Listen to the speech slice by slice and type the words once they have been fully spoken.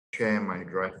share my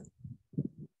drive.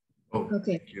 Oh,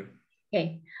 okay. Thank you.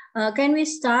 Okay. Can we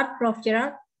start, Prof.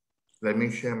 Gerald? Let me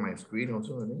share my screen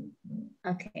also. I think.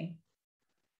 Okay.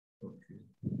 Okay.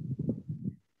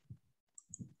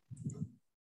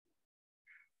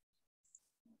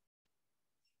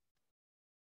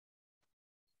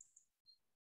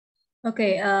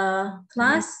 Okay,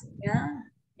 class,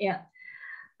 yeah.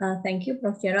 Thank you,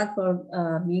 Prof. Gerald,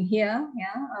 for being here.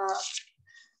 Yeah,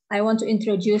 I want to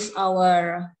introduce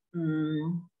our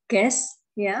guest.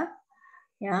 Yeah.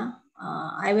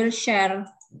 I will share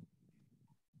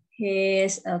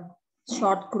his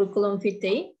short curriculum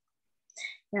vitae.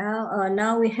 Yeah.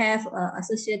 Now we have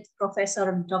Associate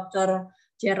Professor Dr.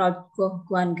 Gerald Goh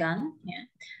Guan Gan. Yeah.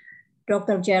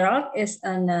 Dr. Gerald is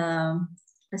an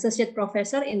Associate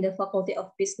Professor in the Faculty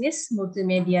of Business,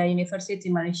 Multimedia, University,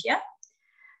 Malaysia.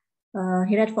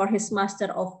 He read for his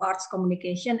Master of Arts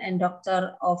Communication and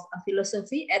Doctor of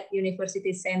Philosophy at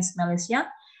University Sains, Malaysia,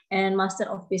 and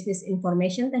Master of Business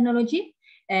Information Technology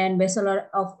and Bachelor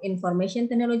of Information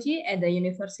Technology at the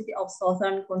University of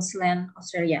Southern Queensland,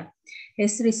 Australia.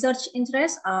 His research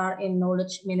interests are in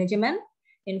knowledge management,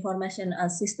 information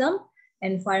system,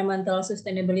 environmental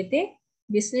sustainability,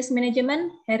 business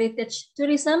management, heritage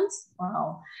tourism,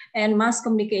 and mass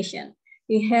communication.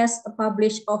 He has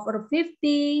published over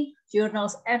 50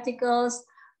 journals, articles,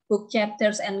 book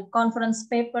chapters, and conference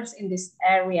papers in these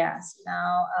areas.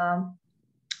 Now,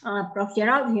 Prof.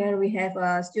 Gerald, here we have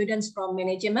students from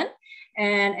management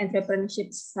and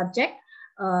entrepreneurship subject.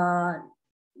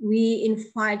 We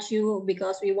invite you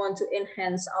because we want to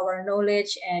enhance our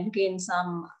knowledge and gain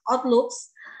some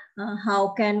outlooks. How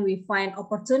can we find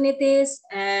opportunities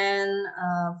and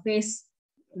face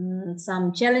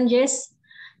some challenges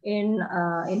in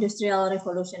Industrial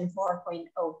Revolution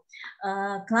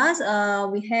 4.0. Class,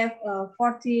 we have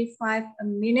 45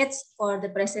 minutes for the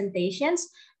presentations,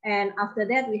 and after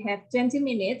that we have 20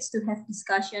 minutes to have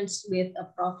discussions with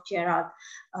Prof. Gerald.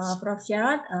 Prof.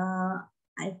 Gerald,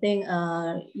 I think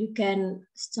you can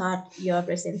start your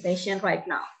presentation right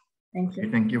now. Thank you.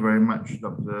 Okay, thank you very much,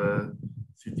 Dr.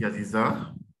 Siti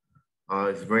Azizah.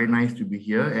 It's very nice to be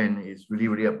here, and it's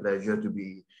really a pleasure to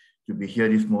be here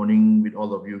this morning with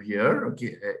all of you here,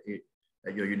 okay,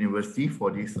 at your university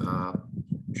for this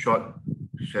short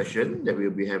session that we'll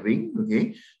be having.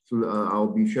 Okay, so I'll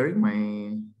be sharing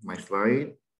my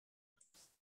slide.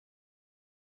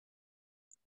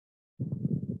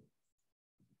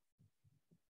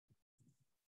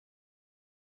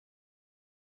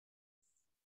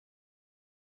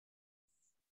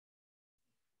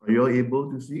 Are you all able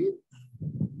to see it,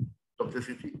 Dr.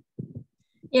 Siti?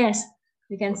 Yes,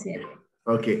 we can see it.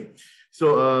 Okay,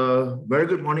 so very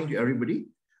good morning to everybody.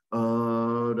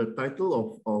 The title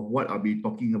of what I'll be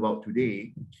talking about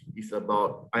today is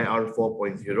about IR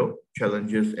 4.0,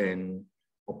 challenges and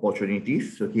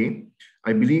opportunities. Okay,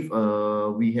 I believe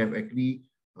we have actually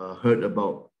heard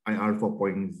about IR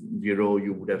 4.0.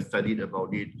 You would have studied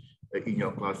about it in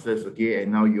your classes. Okay,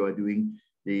 and now you are doing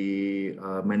the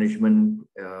management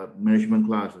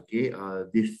class. Okay,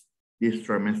 this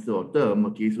trimester or term.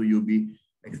 Okay, so you'll be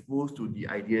exposed to the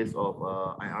ideas of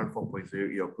IR 4.0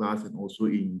 in your class and also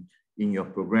in your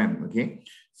program. Okay,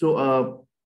 so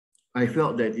I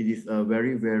felt that it is a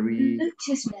very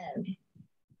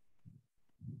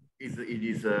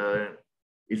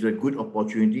it's a good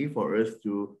opportunity for us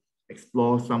to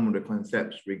explore some of the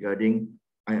concepts regarding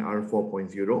IR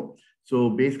 4.0. So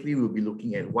basically, we'll be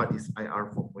looking at what is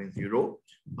IR 4.0,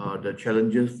 the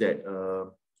challenges that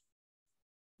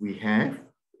we have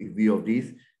in view of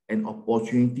this, and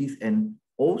opportunities, and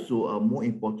also more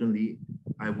importantly,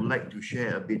 I would like to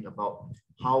share a bit about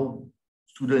how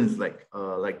students like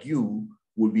you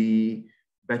would be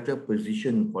better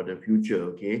positioned for the future,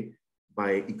 okay,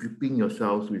 by equipping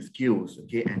yourselves with skills,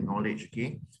 okay, and knowledge,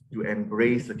 okay, to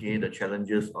embrace, okay, the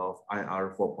challenges of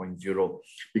IR 4.0,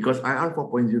 because IR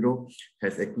 4.0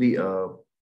 has actually a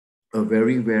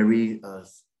very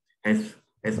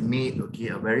has made, okay,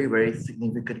 a very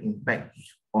significant impact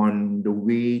on the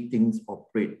way things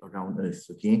operate around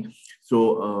us. Okay,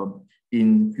 so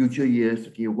in future years,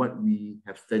 okay, what we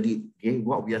have studied, okay,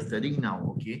 what we are studying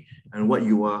now, okay, and what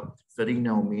you are studying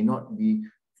now may not be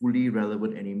fully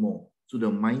relevant anymore. So the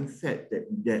mindset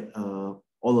that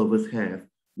all of us have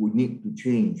would need to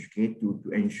change, okay,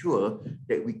 to ensure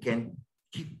that we can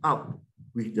keep up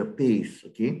with the pace,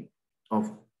 okay, of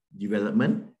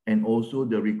development and also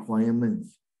the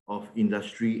requirements of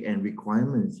industry and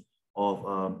requirements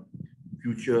of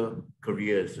future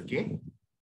careers. Okay,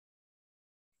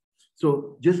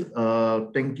 so just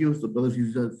thank you, Dr.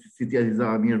 Siti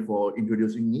Azizah Amir, for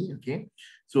introducing me. Okay,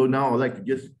 so now I'd like to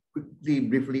just quickly,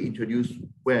 briefly introduce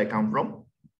where I come from.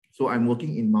 So I'm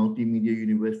working in Multimedia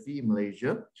University in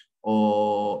Malaysia,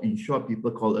 or in short,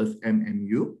 people call us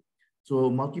MMU.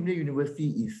 So Multimedia University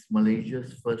is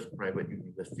Malaysia's first private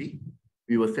university.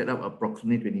 We were set up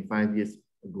approximately 25 years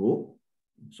ago.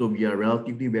 So we are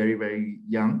relatively very, very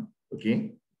young,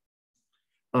 okay?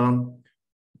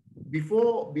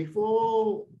 Before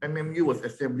MMU was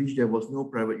established, there was no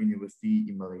private university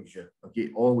in Malaysia,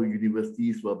 okay? All the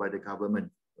universities were by the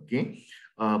government, okay?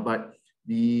 But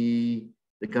the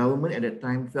government at that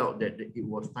time felt that it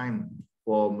was time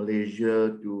for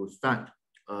Malaysia to start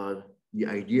the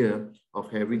idea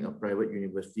of having a private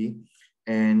university.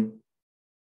 And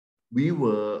we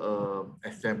were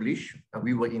established,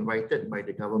 we were invited by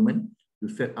the government to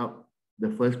set up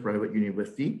the first private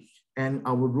university. And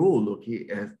our role, okay,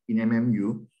 as in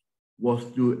MMU, was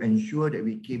to ensure that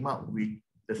we came up with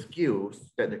the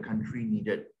skills that the country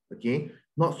needed, okay?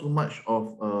 Not so much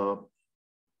of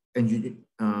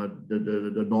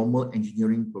the normal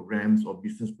engineering programs or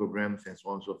business programs and so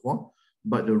on and so forth,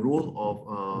 but the role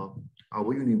of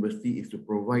our university is to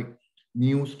provide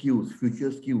new skills,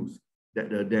 future skills that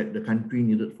the country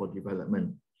needed for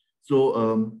development.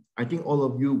 So I think all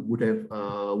of you would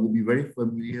be very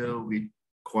familiar with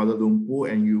Kuala Lumpur,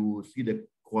 and you see the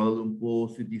Kuala Lumpur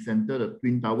city center, the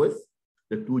Twin Towers,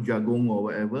 the two Jagong or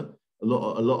whatever. A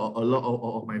lot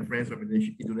of my friends from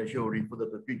Indonesia will refer to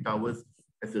the Twin Towers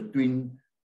as the twin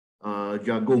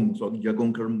Jagong, so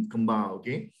Jagong Kembar,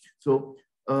 okay? So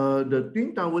the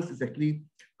Twin Towers is actually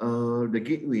the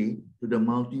gateway to the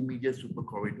Multimedia Super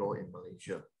Corridor in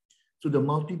Malaysia. So the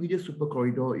Multimedia Super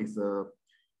Corridor is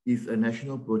a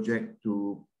national project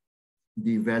to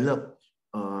develop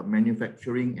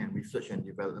manufacturing and research and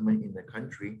development in the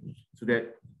country so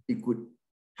that it could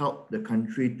help the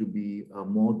country to be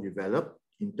more developed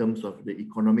in terms of the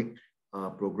economic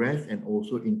progress and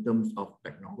also in terms of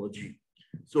technology.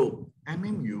 So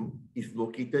MMU is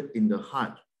located in the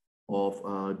heart of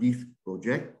this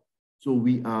project. So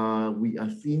we are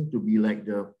seen to be like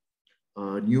the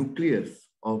nucleus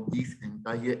of this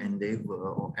entire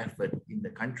endeavor or effort in the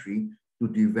country to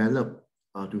develop,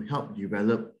 to help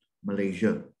develop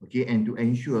Malaysia, okay, and to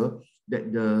ensure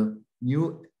that the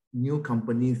new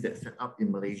companies that set up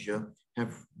in Malaysia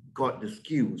have got the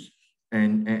skills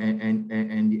and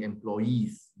the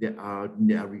employees that are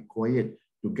required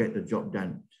to get the job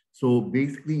done. So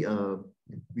basically,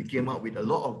 we came up with a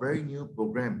lot of very new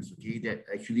programs, okay, that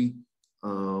actually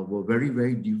were very,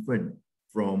 very different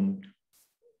from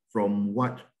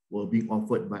what were being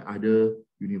offered by other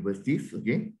universities,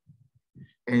 okay?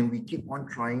 And we keep on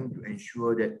trying to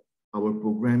ensure that our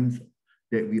programs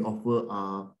that we offer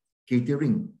are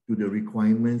catering to the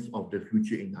requirements of the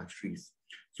future industries.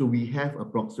 So we have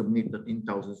approximately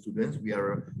 13,000 students. We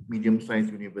are a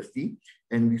medium-sized university,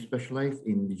 and we specialize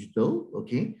in digital,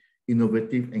 okay,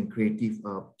 innovative and creative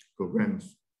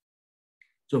programs.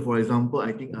 So for example,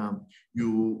 I think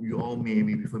you all may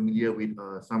be familiar with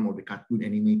some of the cartoon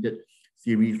animated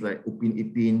series like Upin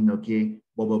Ipin, okay,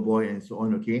 Boba Boy, and so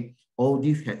on, okay. All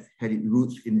these had its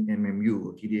roots in MMU,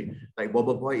 okay. Like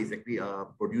Boba Boy is actually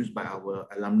produced by our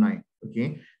alumni,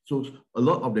 okay. So a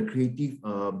lot of the creative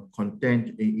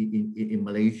content in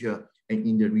Malaysia and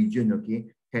in the region,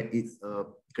 okay, had its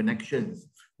connections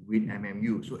with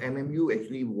MMU. So MMU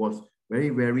actually was very,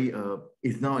 very,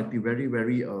 is now actually very,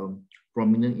 very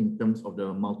prominent in terms of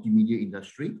the multimedia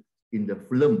industry, in the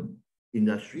film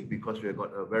industry, because we have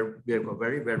got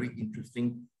very, very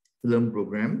interesting film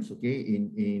programs, okay,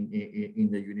 in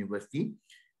the university,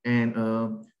 and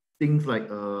things like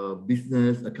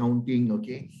business, accounting,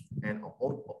 okay, and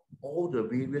all the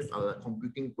various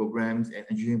computing programs and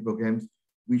engineering programs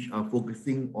which are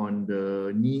focusing on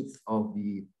the needs of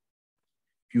the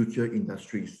future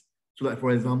industries. So like,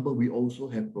 for example, we also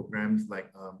have programs like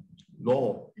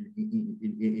law in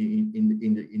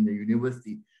the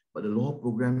university, but the law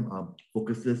program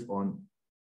focuses on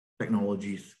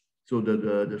technologies. So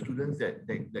the students that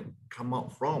come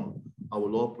out from our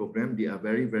law program, they are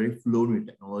very, very fluent with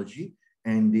technology,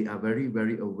 and they are very,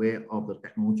 very aware of the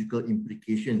technological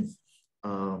implications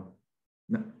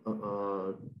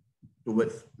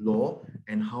towards law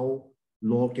and how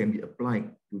law can be applied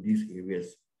to these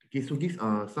areas. Okay, so these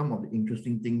are some of the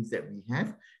interesting things that we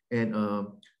have, and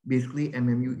basically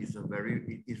MMU is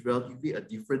relatively a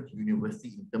different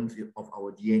university in terms of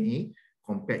our DNA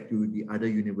compared to the other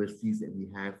universities that we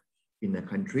have in the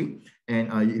country.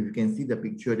 And if you can see the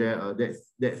picture there,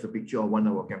 that's a picture of one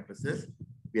of our campuses.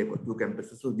 We have got two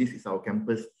campuses. So this is our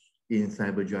campus in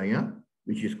Brawijaya.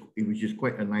 which is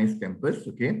quite a nice campus.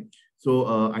 Okay, so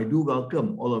I do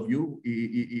welcome all of you.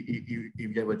 If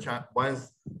you have a chance,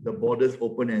 once the borders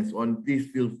open and so on,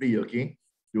 please feel free, okay,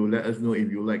 to let us know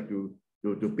if you like to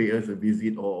pay us a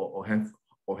visit or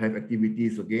have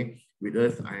activities, okay, with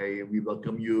us. We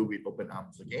welcome you with open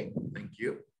arms. Okay, thank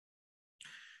you.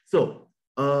 So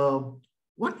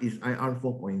what is IR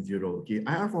 4.0? Okay,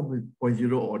 IR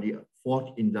 4.0, or the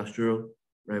fourth industrial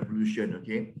revolution,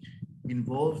 okay,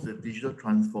 involves the digital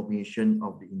transformation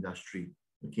of the industry.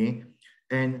 Okay,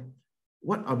 and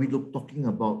what are we talking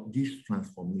about? This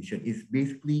transformation is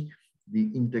basically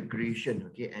the integration,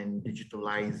 okay, and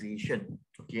digitalization,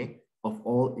 okay, of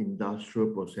all industrial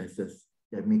processes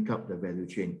that make up the value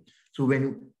chain. So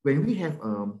when we have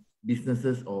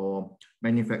businesses or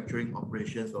manufacturing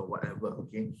operations or whatever,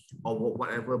 okay, or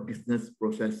whatever business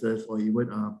processes or even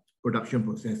production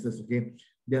processes, okay,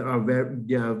 there are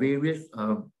various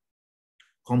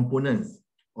components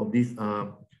of this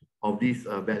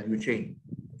value chain,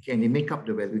 okay, and they make up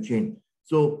the value chain.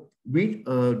 So with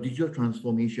digital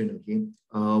transformation, okay,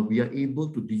 we are able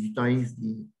to digitize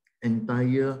the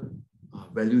entire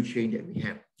value chain that we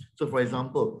have. So for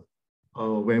example,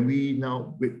 when we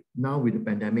now with the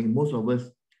pandemic, most of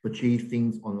us purchase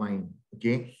things online.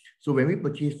 Okay, so when we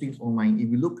purchase things online, if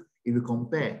you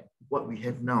compare what we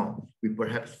have now with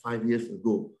perhaps 5 years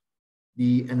ago,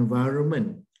 the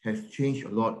environment has changed a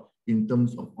lot in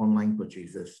terms of online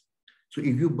purchases. So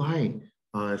if you buy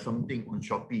something on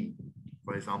Shopee,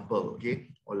 for example, okay,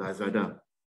 or Lazada,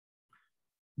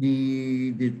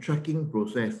 the tracking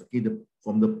process, okay,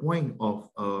 from the point of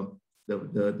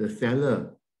the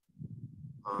seller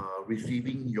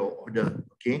receiving your order,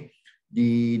 okay,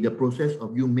 the process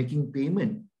of you making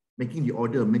payment, making the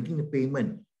order, making the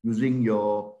payment using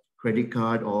your credit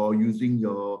card or using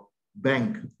your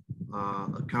bank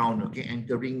account, okay,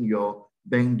 entering your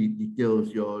bank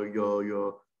details, your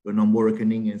number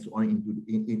reckoning and so on into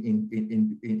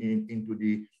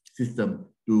the system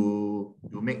to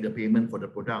make the payment for the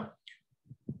product.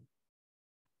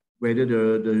 Whether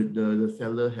the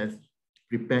seller has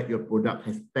prepared your product,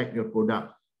 has packed your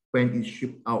product, when it's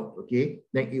shipped out, okay,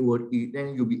 then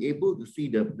then you'll be able to see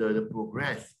the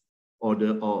progress or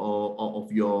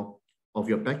of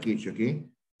your package, okay,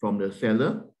 from the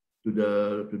seller to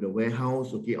the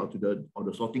warehouse, okay, or to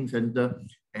the sorting center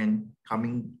and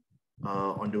coming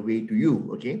on the way to you,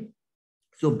 okay.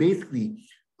 So basically,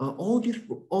 all these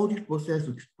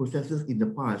processes in the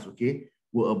past, okay,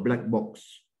 were a black box.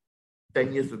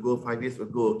 10 years ago, 5 years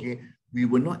ago, okay, we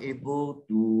were not able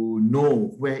to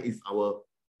know where is our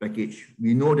package.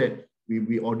 We know that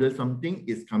we order something,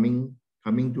 it's coming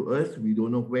to us. We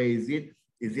don't know where is it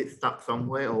stuck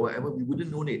somewhere or whatever. We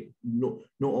wouldn't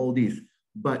know all this.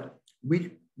 But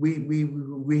with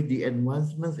the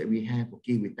advancements that we have,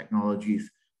 okay, with technologies,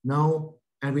 now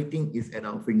everything is at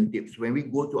our fingertips. When we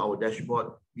go to our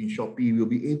dashboard in Shopee, we'll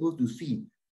be able to see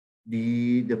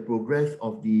the progress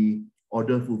of the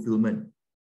order fulfillment.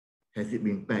 Has it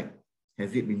been packed?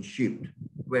 Has it been shipped?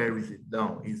 Where is it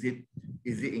now? Is it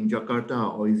in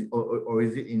Jakarta or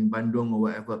is it in Bandung or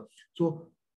whatever? So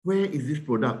where is this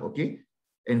product, okay?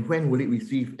 And when will it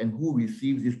receive and who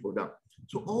receives this product?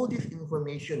 So all this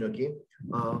information, okay,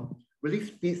 really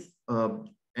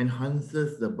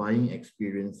enhances the buying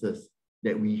experiences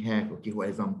that we have, okay, for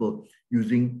example,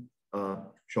 using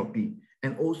Shopee.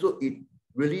 And also it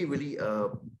really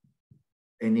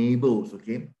enables,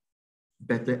 okay,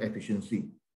 better efficiency.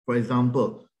 For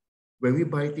example, when we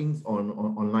buy things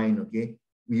online, okay,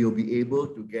 we will be able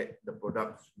to get the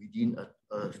products within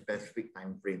a specific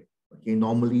time frame. Okay,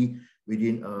 normally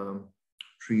within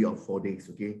 3 or 4 days.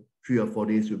 Okay, 3 or 4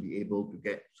 days you'll be able to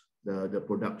get the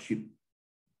product shipped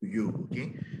to you.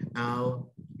 Okay,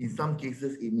 in some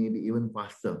cases it may be even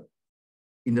faster.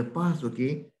 In the past,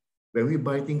 okay, when we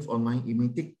buy things online, it may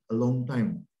take a long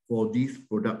time for these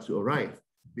products to arrive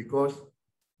because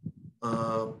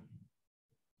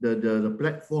the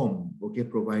platform, okay,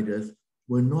 providers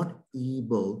were not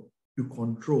able to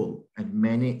control and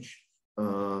manage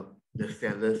the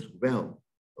sellers well.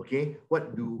 Okay,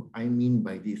 what do I mean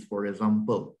by this? For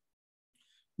example,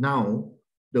 now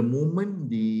the moment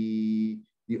the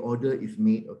order is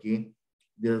made, okay,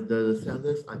 the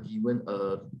sellers are given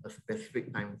a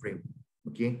specific time frame.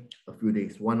 Okay, a few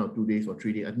days, 1 or 2 days or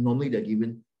 3 days. And normally they're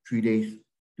given 3 days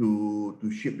to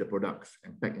ship the products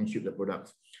and pack and ship the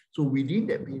products. So within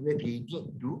that period, they need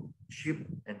to ship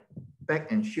and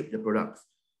pack and ship the products.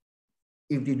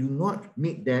 If they do not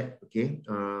meet that, okay,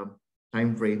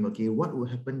 time frame, okay, what will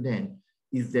happen then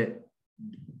is that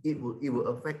it will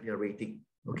affect their rating,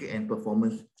 okay, and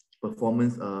performance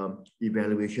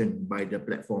evaluation by the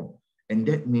platform, and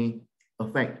that may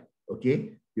affect,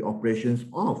 okay, the operations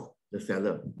of the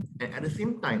seller. And at the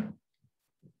same time,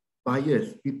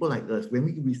 buyers, people like us, when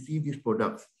we receive these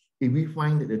products, if we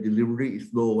find that the delivery is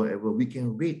slow or whatever, we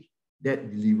can rate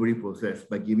that delivery process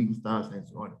by giving stars and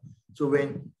so on. So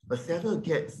when a seller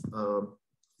gets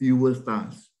fewer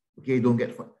stars, okay,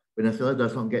 when a seller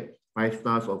does not get 5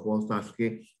 stars or 4 stars,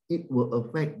 okay, it will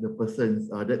affect the person's,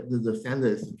 the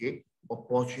sellers, okay,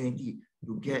 opportunity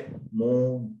to get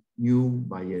more new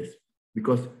buyers.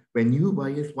 Because when new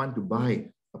buyers want to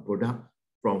buy a product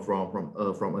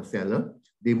from a seller,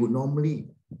 they would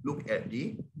normally look at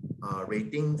the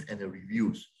ratings and the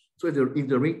reviews. So if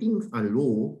the ratings are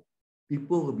low,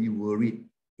 people will be worried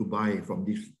to buy from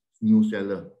this new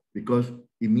seller because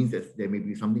it means that there may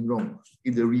be something wrong.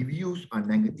 If the reviews are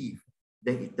negative,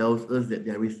 then it tells us that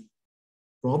there is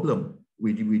problem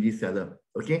with this seller.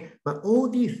 Okay, but all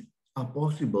these are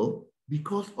possible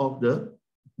because of the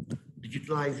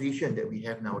digitalization that we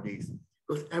have nowadays.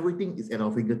 Because everything is at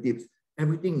our fingertips,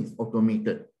 everything is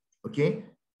automated. Okay,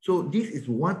 so this is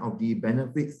one of the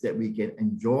benefits that we can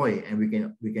enjoy and we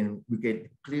can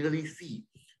clearly see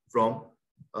from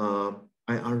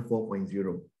IR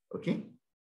 4.0. Okay.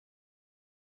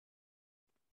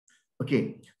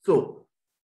 Okay, so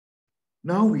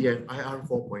now we have IR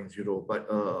 4.0, but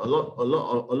a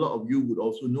lot of you would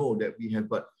also know that we have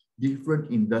got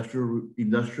different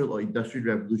industrial or industry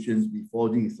revolutions before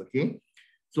this. Okay,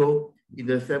 so in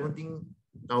the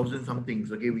 17,000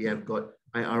 somethings, okay, we have got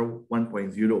IR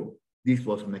 1.0. This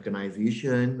was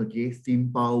mechanization, okay,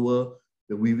 steam power,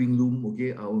 the weaving loom,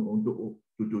 okay,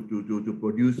 to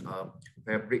produce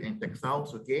fabric and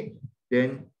textiles, okay.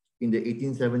 Then in the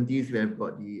 1870s, we have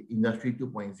got the Industry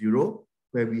 2.0,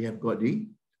 where we have got the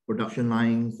production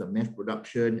lines, the mass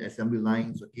production, assembly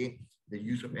lines, okay, the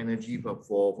use of energy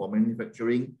for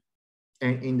manufacturing.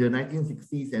 And in the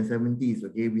 1960s and 70s,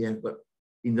 okay, we have got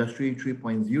Industry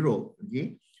 3.0,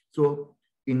 okay. So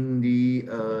in the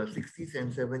 60s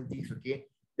and 70s, okay,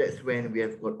 that's when we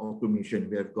have got automation.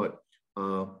 We have got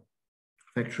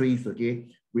factories, okay,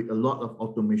 with a lot of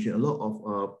automation, a lot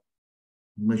of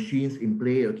machines in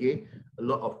play, okay, a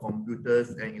lot of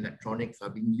computers and electronics are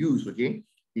being used, okay,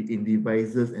 in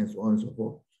devices and so on and so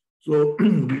forth. So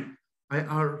with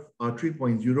IR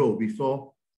 3.0, we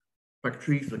saw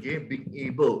factories, okay, being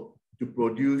able to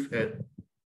produce at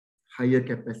higher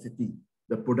capacity.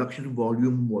 The production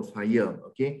volume was higher,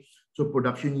 okay, so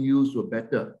production yields were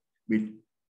better with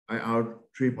IR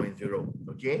 3.0,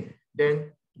 okay.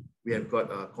 Then we have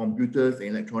got computers and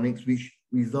electronics, which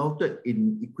resulted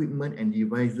in equipment and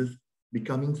devices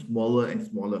becoming smaller and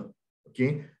smaller,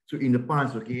 okay. So in the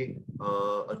past, okay,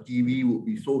 a TV would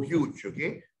be so huge,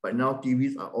 okay, but now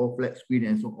TVs are all flat screen,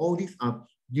 and so all these are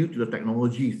due to the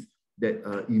technologies that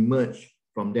emerged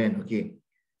from then, okay.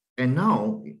 And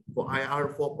now for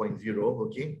IR 4.0,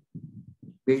 okay,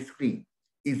 basically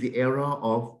is the era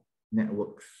of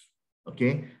networks,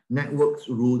 okay. Networks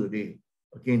rule the day,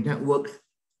 okay. Networks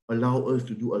allow us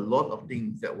to do a lot of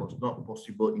things that was not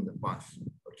possible in the past,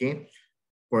 okay.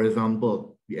 For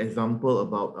example, the example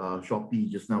about Shopee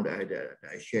just now that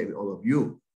I shared with all of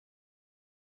you,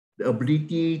 the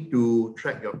ability to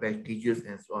track your packages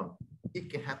and so on, it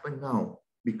can happen now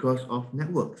because of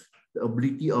networks. The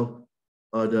ability of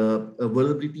the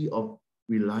availability of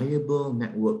reliable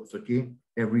networks, okay,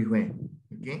 everywhere,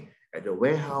 okay, at the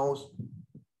warehouse,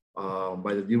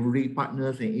 by the delivery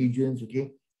partners and agents,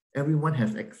 okay, everyone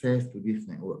has access to these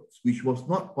networks, which was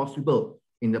not possible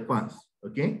in the past,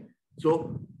 okay.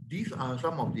 So these are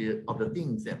some of the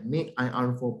things that make that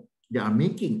are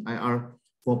making IR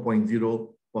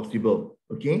 4.0 possible,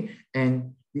 okay.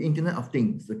 And the Internet of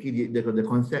Things, okay, the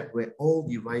concept where all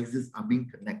devices are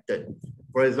being connected.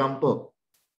 For example,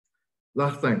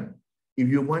 last time, if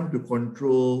you want to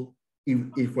control,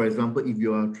 if for example, if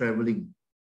you are traveling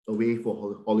away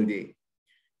for holiday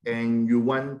and you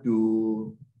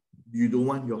don't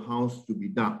want your house to be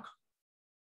dark,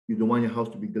 you don't want your house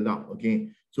to be gelap, okay,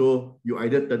 so you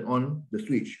either turn on the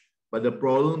switch, but the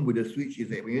problem with the switch is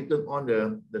that when you turn on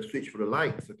the switch for the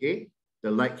lights, okay,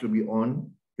 the lights will be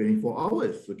on 24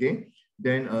 hours, okay,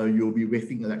 then you'll be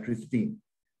wasting electricity.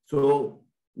 So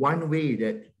one way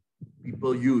that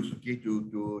people use, okay,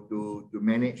 to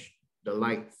manage the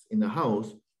lights in the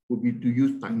house would be to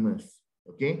use timers,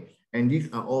 okay, and these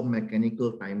are all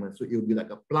mechanical timers. So it'll be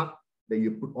like a plug that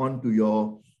you put onto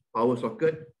your power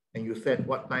socket, and you set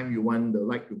what time you want the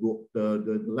light to go,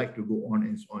 the light to go on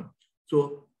and so on.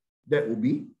 So that would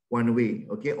be one way,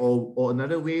 okay, or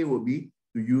another way would be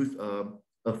to use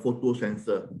a photo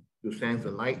sensor to sense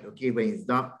the light, okay, when it's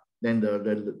dark, then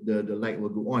the light will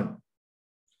go on.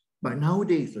 But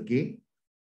nowadays, okay,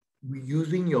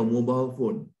 using your mobile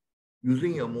phone,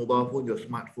 your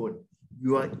smartphone,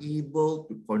 you are able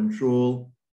to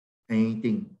control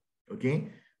anything,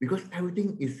 okay? Because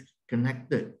everything is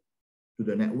connected to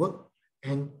the network,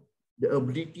 and the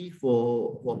ability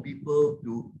for people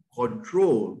to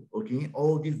control, okay,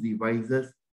 all these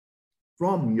devices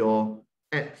from your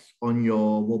apps on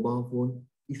your mobile phone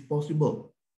is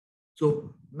possible.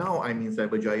 So now I'm in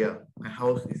Brawijaya. My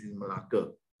house is in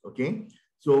Malacca, okay?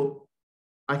 So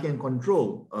I can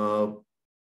control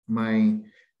my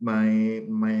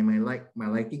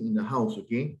lighting in the house,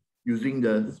 okay, using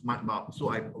the smart bulb.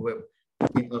 So in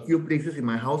a few places in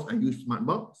my house I use smart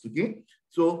bulbs, okay.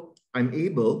 So I'm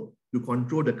able to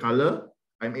control the color.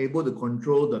 I'm able to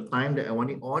control the time that I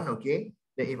want it on, okay.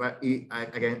 Then if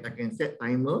I can set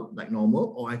timer like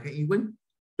normal, or I can even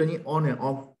turn it on and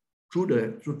off through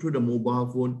the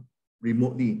mobile phone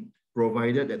remotely,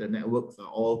 provided that the networks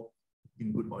are all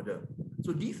in good order.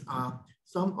 So these are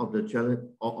some of the challenge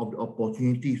of the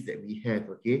opportunities that we have,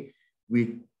 okay, with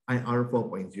IR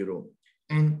 4.0.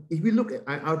 And if we look at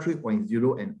IR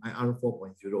 3.0 and IR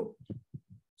 4.0,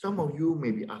 some of you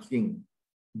may be asking,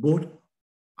 both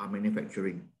are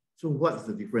manufacturing. So what's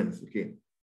the difference, okay?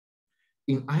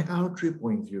 In IR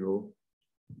 3.0,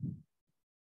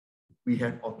 we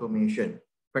have automation.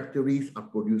 Factories are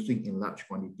producing in large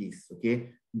quantities,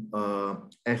 okay?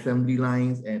 Assembly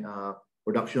lines and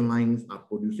production lines are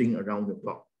producing around the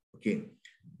clock, okay?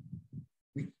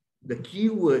 The key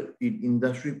word in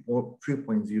Industry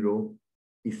 3.0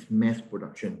 is mass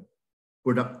production.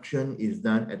 Production is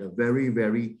done at a very,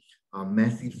 very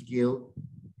massive scale.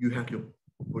 You have to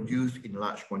produce in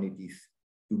large quantities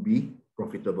to be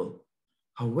profitable.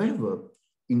 However,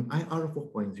 in IR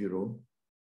 4.0,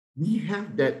 we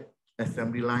have that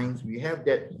assembly lines, we have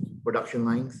that production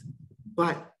lines,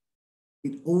 but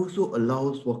it also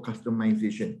allows for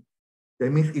customization.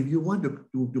 That means if you want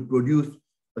to produce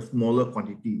a smaller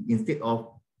quantity, instead of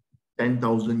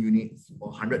 10,000 units or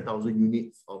 100,000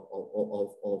 units of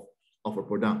a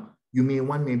product, you may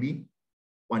want maybe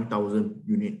 1,000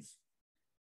 units.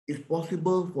 It's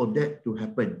possible for that to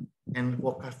happen and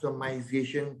for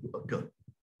customization to occur,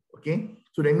 okay?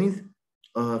 So that means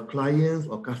clients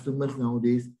or customers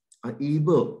nowadays are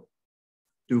able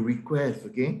to request,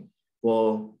 okay,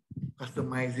 for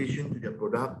customization to their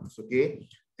products, okay,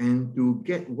 and to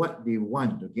get what they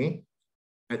want, okay,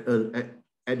 at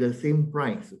the same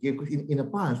price, okay? Because in the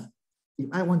past, if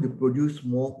I want to produce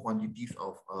small quantities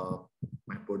of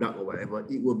my product or whatever,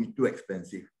 it will be too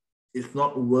expensive. It's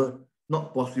not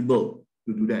possible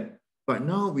to do that. But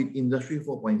now with Industry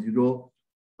 4.0,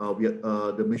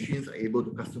 the machines are able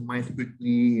to customize quickly,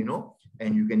 you know,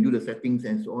 and you can do the settings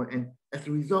and so on. And as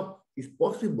a result, it's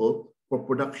possible for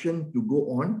production to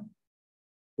go on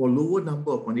for lower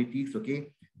number of quantities,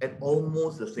 okay, at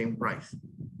almost the same price.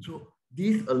 So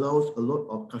this allows a lot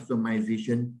of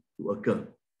customization to occur,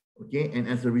 okay? And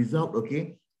as a result,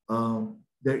 okay,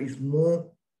 there is more,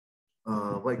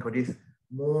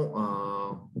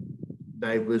 more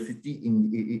diversity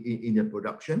in the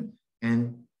production,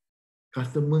 and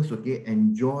customers, okay,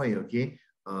 enjoy, okay,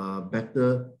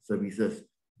 better services.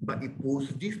 But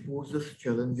this poses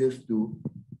challenges to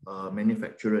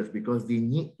manufacturers, because they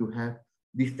need to have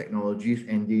these technologies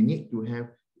and they need to have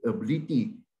the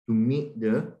ability to meet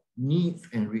the needs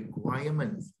and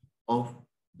requirements of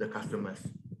the customers,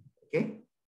 okay?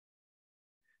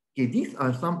 Okay, these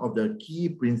are some of the key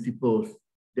principles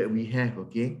that we have,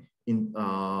 okay, in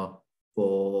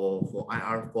for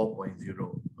IR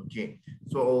 4.0, okay?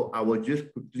 So I will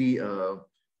just quickly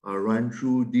run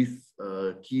through these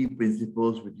key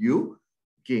principles with you,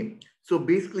 okay? So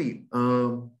basically,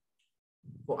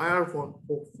 for IR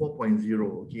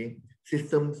 4.0, okay,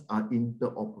 systems are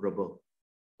interoperable,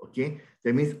 okay?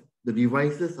 That means the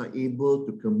devices are able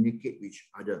to communicate with each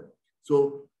other.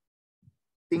 So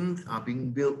things are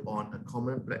being built on a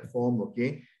common platform,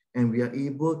 okay? And we are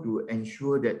able to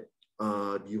ensure that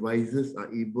devices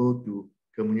are able to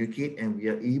communicate, and we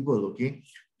are able, okay,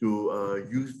 to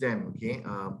use them, okay,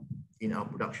 in our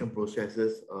production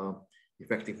processes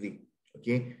effectively,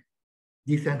 okay?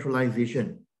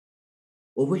 Decentralization.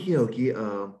 Over here, okay,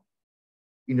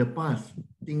 in the past,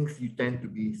 things you tend to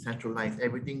be centralized.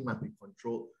 Everything must be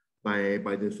controlled by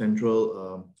the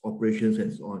central operations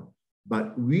and so on.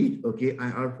 But with, okay,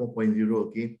 IR 4.0,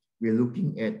 okay, we're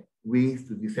looking at ways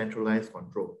to decentralize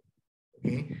control,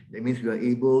 okay? That means we are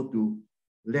able to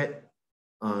let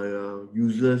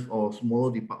users or small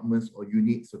departments or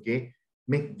units, okay,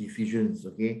 make decisions,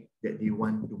 okay, that they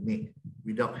want to make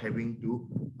without having to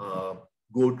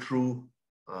go through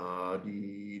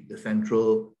the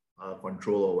central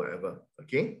control or whatever,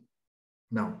 okay?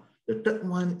 Now, The third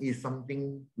one is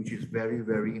something which is very,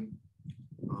 very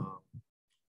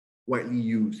widely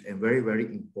used and very, very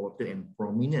important and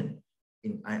prominent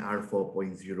in IR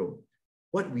 4.0.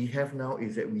 What we have now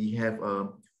is that we have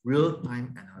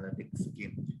real-time analytics.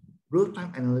 Okay,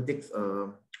 real-time analytics.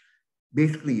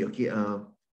 Basically, okay,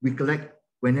 we collect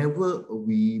whenever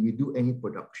we do any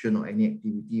production or any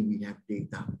activity. We have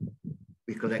data.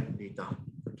 We collect data.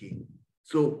 Okay,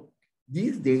 so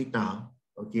these data,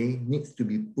 okay, needs to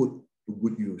be put to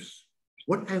good use.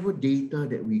 Whatever data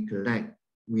that we collect,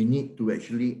 we need to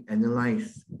actually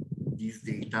analyze this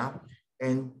data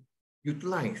and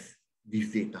utilize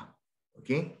this data.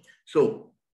 Okay,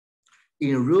 so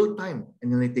in real-time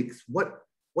analytics, what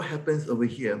happens over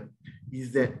here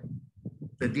is that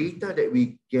the data that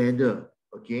we gather,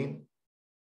 okay,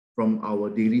 from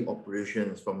our daily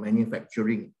operations, from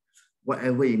manufacturing,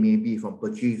 whatever it may be, from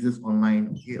purchases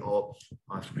online, okay, or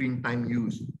screen time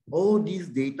use, all these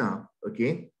data,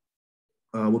 okay,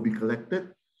 will be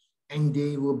collected and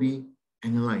they will be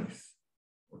analyzed.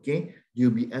 Okay, they'll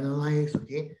be analyzed.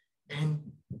 Okay, and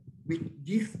with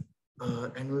this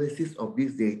analysis of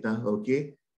this data,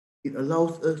 okay, it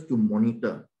allows us to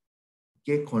monitor,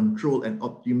 okay, control and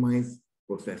optimize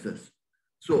processes.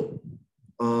 So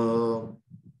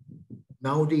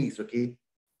nowadays, okay,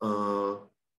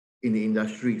 in the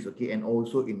industries, okay, and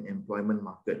also in employment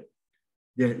market,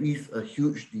 there is a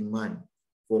huge demand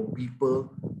for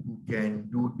people who can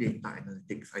do data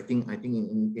analytics. I think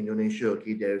in Indonesia,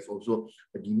 okay, there is also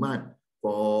a demand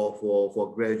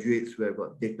for graduates who have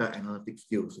got data analytics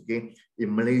skills. Okay,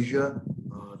 in Malaysia,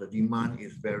 the demand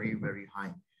is very, very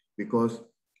high because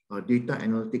data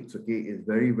analytics, okay, is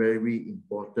very, very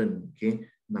important. Okay,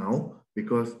 now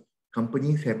because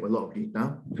companies have a lot of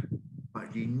data,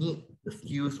 but they need the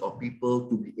skills of people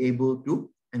to be able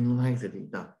to analyze the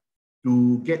data,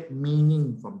 to get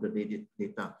meaning from the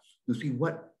data, to see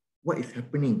what is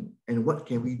happening and what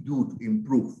can we do to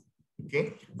improve,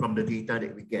 okay, from the data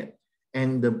that we get.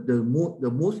 And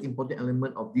the most important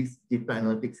element of this data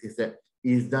analytics is that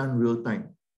it is done real time.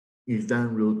 It is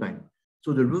done real time.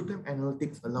 So the real time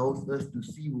analytics allows us to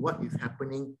see what is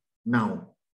happening now,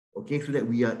 okay, so that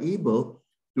we are able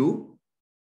to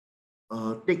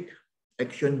take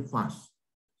action fast.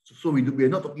 So we are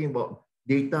not talking about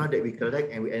data that we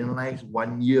collect and we analyze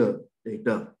 1 year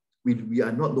data. We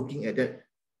are not looking at that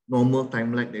normal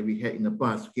timeline that we had in the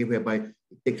past, okay, whereby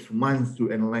it takes months to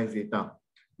analyze data,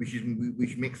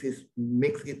 which makes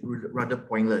it rather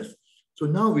pointless. So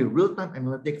now with real-time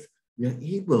analytics, we are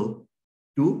able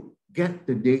to get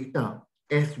the data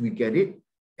as we get it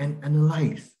and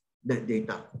analyze that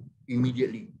data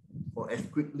immediately or as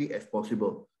quickly as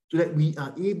possible so that we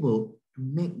are able to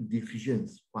make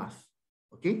decisions fast.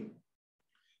 Okay?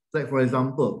 Like for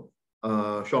example,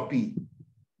 Shopee,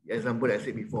 the example that I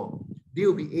said before, they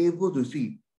will be able to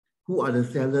see who are the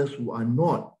sellers who are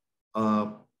not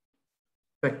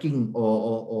packing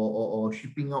or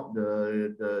shipping out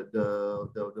the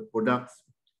products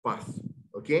fast.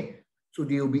 Okay, so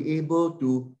they will be able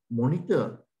to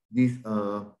monitor these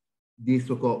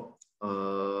so-called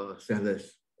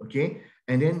sellers. Okay,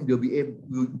 and then they'll be able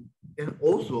to, and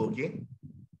also, okay,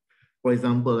 for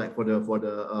example, like for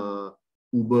the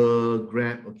Uber,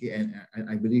 Grab, okay, and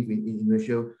I believe in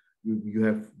Indonesia you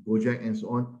have Gojek and so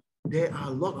on. There are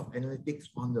a lot of analytics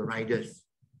on the riders,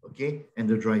 okay, and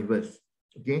the drivers,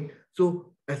 okay.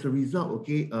 So as a result,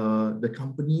 okay, the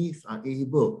companies are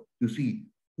able to see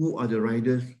who are the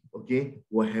riders, okay,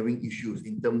 who are having issues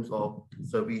in terms of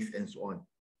service and so on.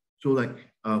 So like,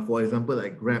 for example,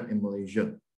 like Grab in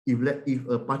Malaysia, if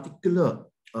a particular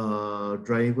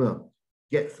driver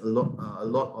gets a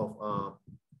lot of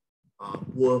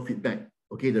poor feedback,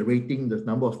 okay, the rating, the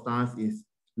number of stars is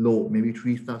low, maybe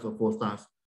 3 stars or 4 stars,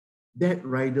 that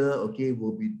rider, okay,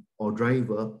 or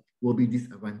driver will be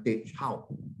disadvantaged. How?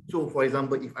 So for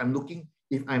example, if I'm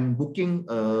booking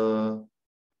a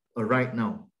ride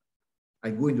now,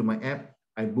 I go into my app,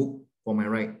 I book for my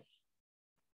ride.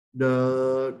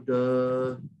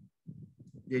 There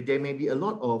may be a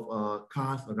lot of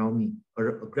cars around me,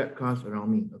 or Grab cars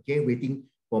around me, okay, waiting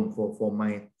for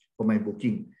my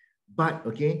booking. But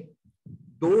okay,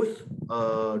 those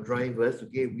drivers,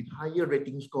 okay, with higher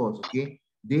rating scores, okay,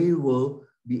 they will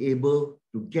be able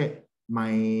to get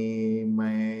my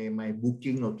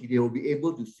booking, okay, they will be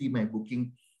able to see my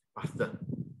booking faster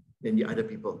than the other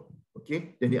people,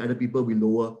 okay, than the other people with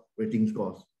lower rating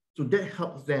scores. So that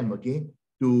helps them, okay,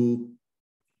 to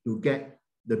get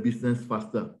the business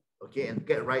faster, okay, and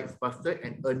get rides faster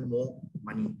and earn more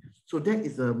money. So that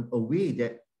is a way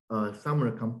that some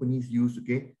of the companies use,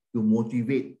 okay, to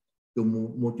motivate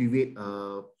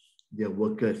their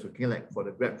workers, okay, like for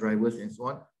the Grab drivers and so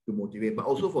on, to motivate. But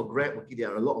also for Grab, okay,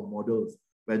 there are a lot of models,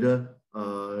 whether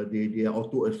they are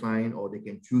auto-assigned or they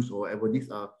can choose or whatever. These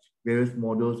are various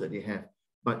models that they have.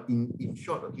 But in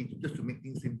short, okay, just to make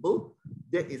things simple,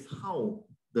 that is how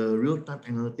the real-time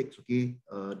analytics, okay,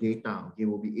 data, okay,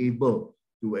 will be able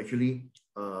to actually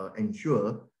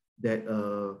ensure that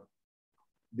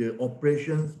the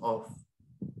operations of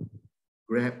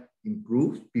Grab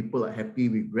improves. People are happy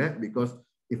with Grab, because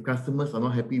if customers are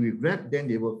not happy with Grab, then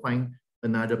they will find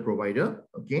another provider.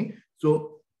 Okay,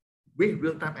 so with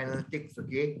real-time analytics,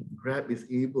 okay, Grab is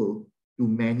able to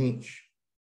manage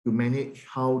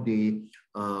how they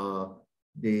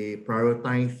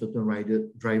prioritize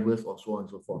certain drivers or so on and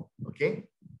so forth. Okay,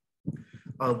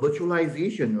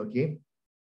 virtualization. Okay,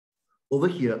 over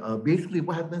here, basically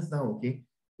what happens now? Okay,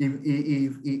 if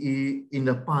in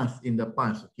the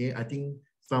past, okay, I think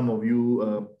some of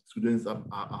you students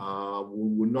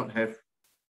would not have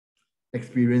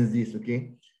experienced this.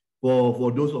 Okay,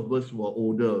 for those of us who are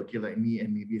older, okay, like me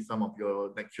and maybe some of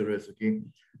your lecturers, okay,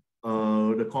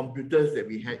 the computers that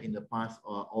we had in the past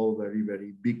are all very,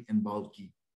 very big and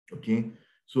bulky. Okay,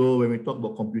 so when we talk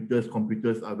about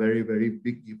computers are very, very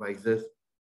big devices,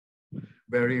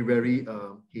 very, very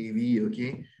heavy.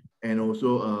 Okay, and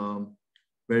also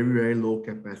very, very low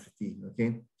capacity.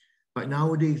 Okay, but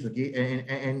nowadays, okay,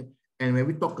 and when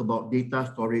we talk about data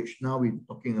storage, now we're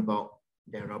talking about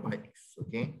terabytes.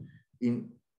 Okay,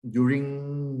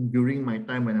 during my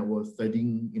time when I was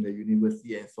studying in the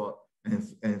university and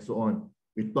so on,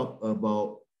 we talk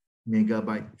about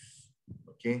megabytes.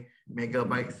 Okay,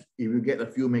 megabytes. If you get a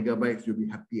few megabytes, you'll be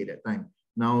happy at that time.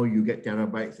 Now you get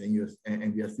terabytes,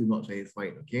 and we are still not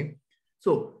satisfied. Okay,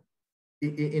 so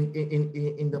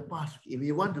in the past, if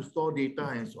we want to store data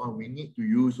and so on, we need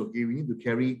to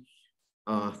carry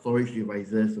storage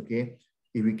devices. Okay,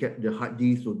 if we kept the hard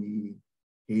disk will be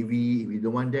heavy. If we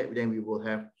don't want that, then we will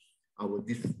have our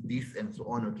this and so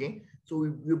on. Okay, so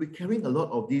we will be carrying a lot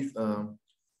of these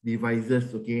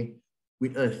devices, okay,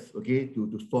 with us, okay,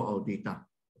 to store our data.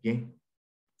 Okay,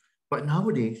 but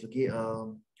nowadays, okay,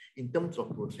 in terms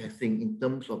of processing, in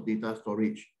terms of data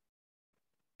storage,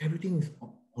 everything is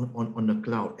on the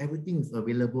cloud. Everything is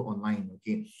available online.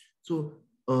 Okay, so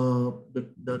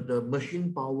the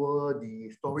machine power,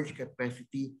 the storage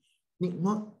capacity need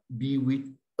not be with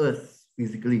us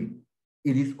physically.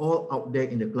 It is all out there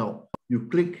in the cloud. You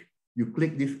click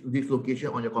this location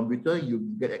on your computer,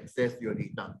 you get access to your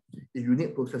data. If you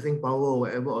need processing power or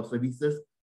whatever or services,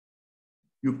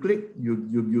 you click,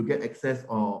 you get access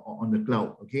on the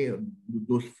cloud. Okay,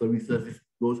 those services,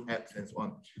 those apps and so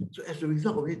on. So as a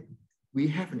result of it, we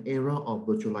have an era of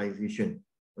virtualization.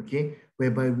 Okay,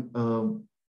 whereby a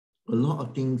lot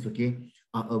of things, okay,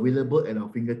 are available at our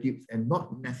fingertips and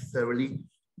not necessarily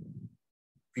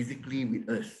physically with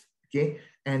us. Okay,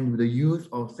 and with the use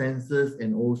of sensors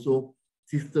and also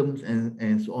systems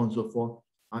and so on and so forth,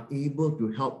 are able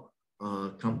to help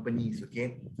companies,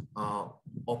 okay,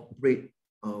 operate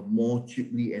more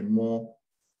cheaply and more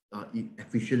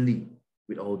efficiently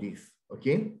with all this.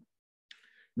 Okay,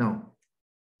 now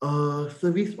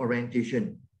service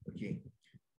orientation. Okay,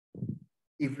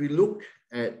 if we look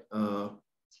at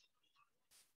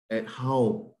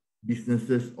how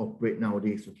businesses operate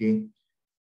nowadays, okay,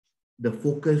 the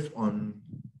focus on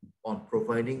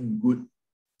providing good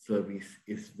service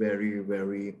is very,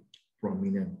 very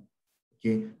prominent.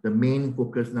 Okay, the main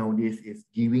focus nowadays is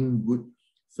giving good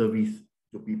service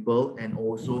to people and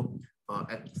also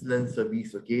excellent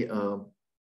service, okay,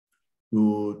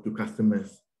 to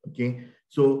customers. Okay,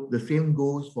 so the same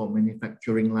goes for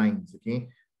manufacturing lines. Okay,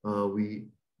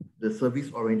 the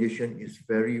service orientation is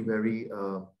very, very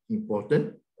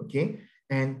important. Okay,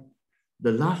 and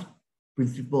the last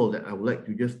principle that I would like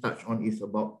to just touch on is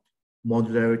about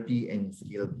modularity and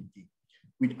scalability.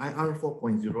 With IR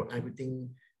 4.0, everything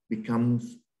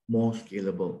becomes more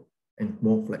scalable and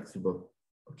more flexible.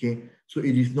 Okay, so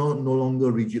it is no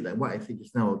longer rigid like what I said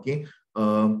just now. Okay,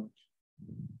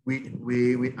 with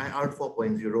IR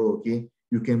 4.0, okay,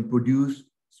 you can produce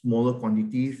smaller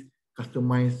quantities,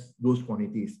 customize those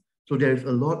quantities. So there's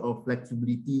a lot of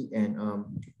flexibility and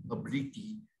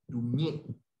ability to meet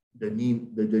the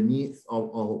needs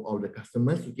of the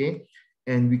customers, okay,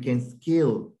 and we can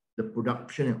scale the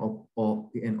production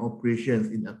and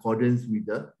operations in accordance with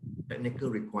the technical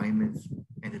requirements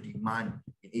and the demand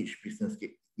in each business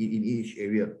in each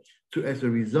area. So as a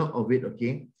result of it,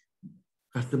 okay,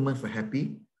 customers are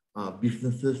happy.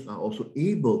 Businesses are also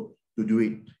able to do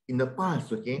it. In the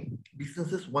past, okay,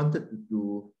 businesses wanted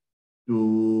to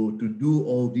do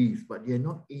all these, but they are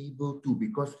not able to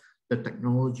because the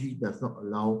technology does not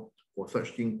allow for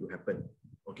such thing to happen.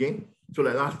 Okay. Okay, so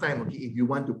like last time, okay, if you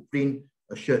want to print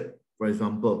a shirt, for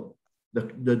example,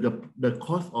 the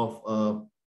cost of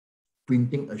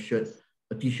printing a shirt,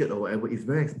 a t-shirt or whatever is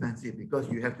very expensive because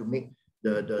you have to make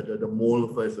the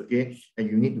mold first, okay, and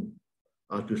you need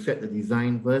to set the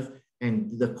design first,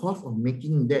 and the cost of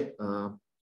making that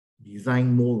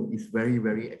design mold is very,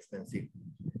 very expensive.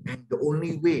 And the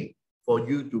only way for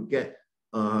you to get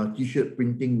t-shirt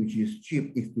printing which is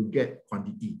cheap is to get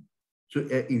quantity. So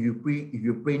if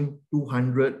you print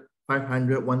 200,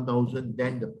 500, 1,000,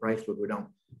 then the price will go down.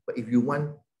 But if you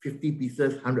want 50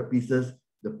 pieces, 100 pieces,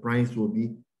 the price will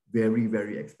be very,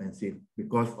 very expensive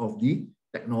because of the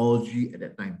technology at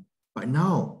that time. But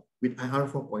now with IR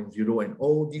 4.0 and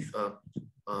all these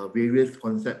various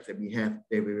concepts that we have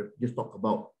that we just talked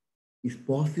about, it's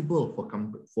possible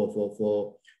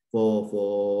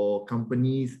for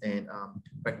companies and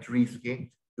factories,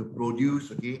 okay, to produce,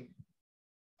 okay,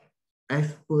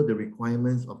 as per the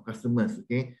requirements of customers,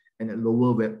 okay, and at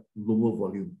lower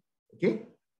volume, okay.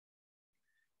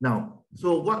 Now,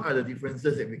 so what are the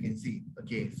differences that we can see?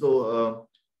 Okay, so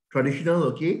traditional,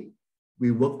 okay,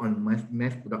 we work on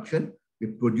mass production. We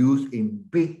produce in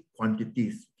big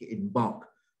quantities, okay, in bulk.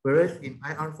 Whereas in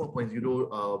IR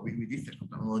 4.0, with these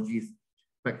technologies,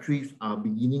 factories are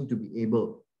beginning to be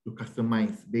able to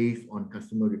customize based on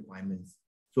customer requirements.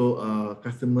 So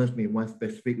customers may want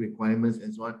specific requirements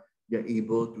and so on. They're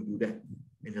able to do that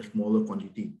in a smaller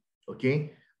quantity,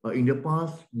 okay? In the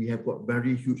past, we have got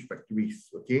very huge factories,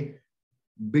 okay?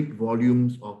 Big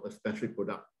volumes of a specific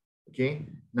product, okay?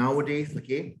 Nowadays,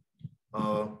 okay,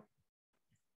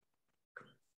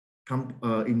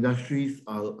 industries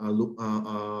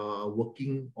are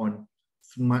working on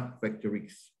smart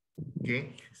factories,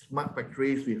 okay? Smart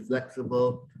factories with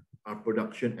flexible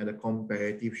production at a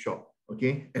competitive shop,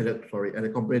 okay? At a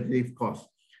competitive cost.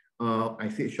 I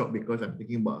say shop because I'm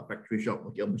thinking about a factory shop,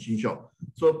 okay, a machine shop.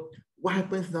 So what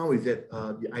happens now is that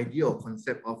the idea or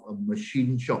concept of a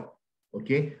machine shop,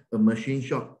 okay, a machine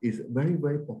shop is very,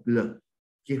 very popular,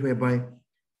 okay, whereby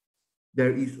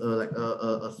there is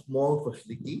a small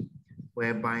facility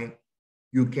whereby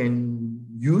you can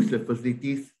use the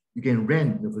facilities, you can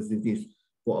rent the facilities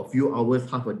for a few hours,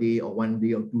 half a day or 1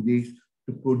 day or 2 days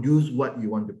to produce what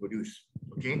you want to produce,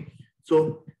 okay?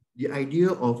 So the idea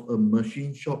of a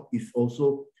machine shop is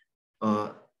also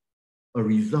a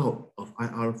result of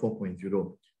IR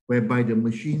 4.0, whereby the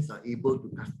machines are able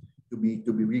to be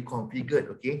reconfigured,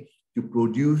 okay, to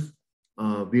produce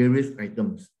various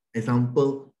items.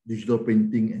 Example, digital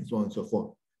printing and so on and so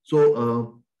forth.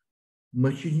 So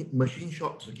machine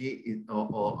shops, okay,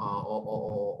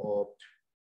 or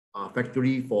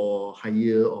factory for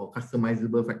hire or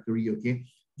customizable factory, okay.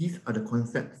 These are the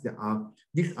concepts that are,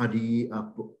 these are the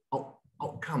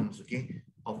outcomes, okay,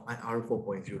 of IR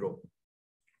 4.0.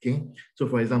 Okay, so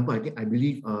for example, I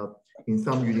believe in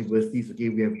some universities, okay,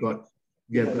 we have got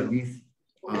this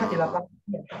machine shop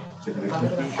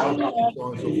and so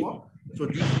on and so forth. So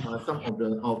these are some of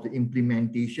the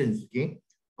implementations, okay,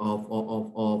 of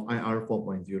IR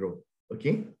 4.0.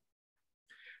 Okay,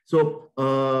 so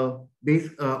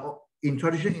in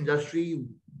traditional industry,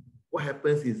 what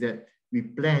happens is that we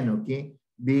plan, okay,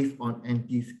 based on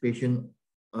anticipation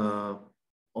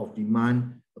of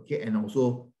demand, okay, and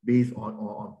also based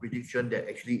on prediction that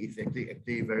actually is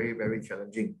actually very, very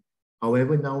challenging.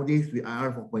 However, nowadays with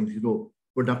IR 4.0,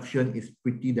 production is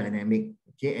pretty dynamic,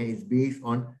 okay, and it's based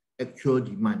on actual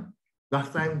demand.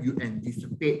 Last time you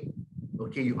anticipate,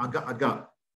 okay, you agak-agak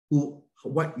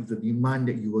what is the demand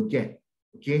that you will get,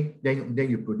 okay, then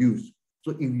you produce.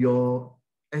 So if your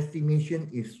estimation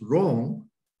is wrong,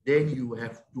 then you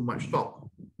have too much stock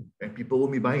and people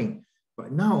will be buying.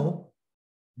 But now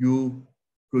you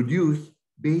produce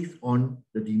based on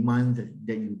the demand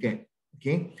that you get,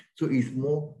 okay? So it's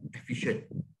more efficient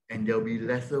and there'll be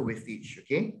lesser wastage,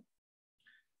 okay?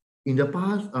 In the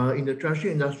past, in the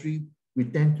traditional industry, we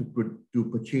tend to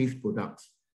purchase products,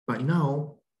 but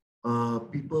now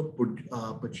people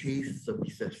purchase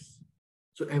services.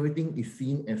 So everything is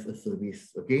seen as a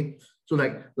service, okay? So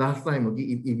like last time, okay,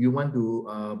 if you want to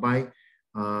buy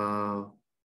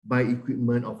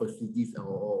equipment or facilities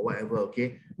or whatever,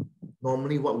 okay,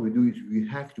 normally what we do is we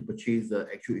have to purchase the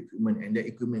actual equipment and the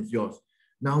equipment is yours.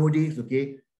 Nowadays,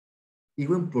 okay,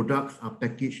 even products are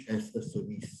packaged as a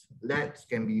service. Labs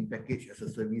can be packaged as a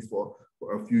service for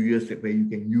a few years where you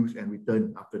can use and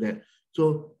return after that.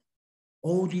 So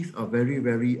all these are very,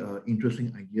 very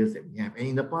interesting ideas that we have. And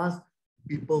in the past,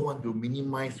 people want to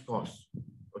minimize costs,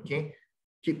 okay?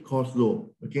 Keep costs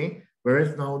low, okay?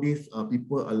 Whereas nowadays,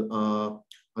 people are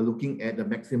looking at the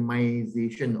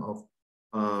maximization of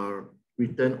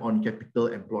return on capital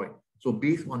employed. So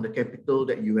based on the capital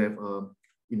that you have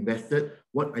invested,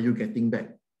 what are you getting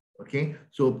back? Okay,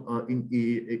 so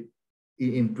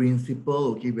in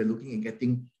principle, okay, we're looking at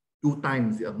getting 2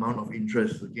 times the amount of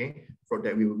interest, okay, for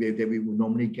that we will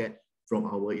normally get from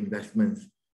our investments.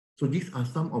 So these are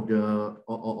some of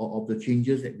the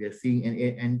changes that we are seeing,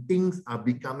 and things are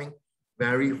becoming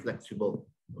very flexible,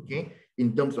 okay,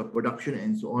 in terms of production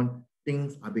and so on.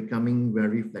 Things are becoming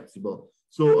very flexible.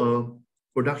 So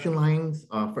production lines,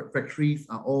 factories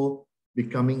are all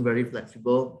becoming very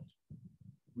flexible.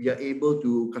 We are able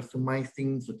to customize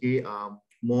things, okay,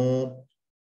 more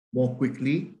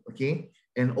quickly, okay,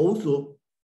 and also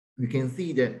we can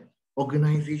see that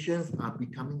organizations are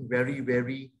becoming very,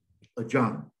 very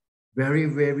agile, very,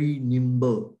 very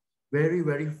nimble, very,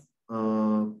 very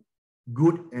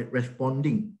good at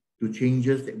responding to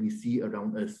changes that we see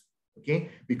around us, okay?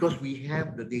 Because we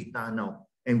have the data now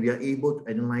and we are able to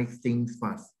analyze things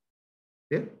fast,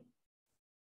 okay?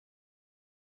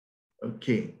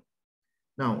 Okay,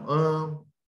 now,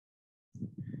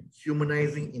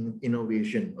 humanizing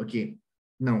innovation, okay?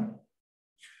 Now,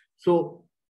 so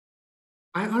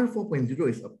IR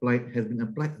 4.0 has been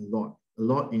applied a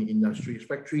lot in industries.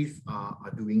 Factories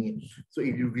are doing it. So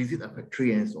if you visit a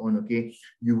factory and so on, okay,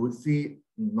 you would see,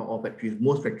 not all factories,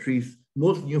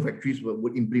 most new factories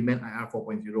would implement IR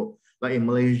 4.0. Like in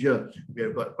Malaysia, we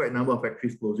have got quite a number of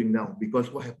factories closing down because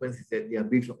what happens is that they are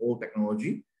based on old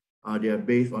technology. They are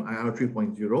based on IR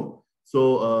 3.0.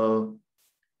 So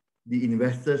the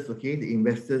investors, okay, the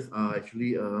investors are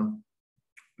actually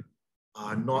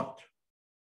are not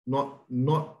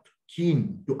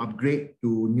keen to upgrade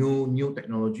to new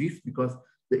technologies because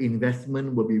the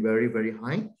investment will be very, very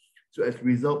high. So as a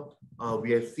result,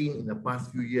 we have seen in the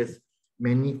past few years,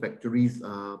 many factories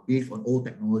based on old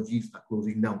technologies are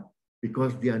closing down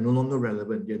because they are no longer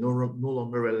relevant. They are no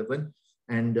longer relevant,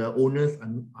 and the owners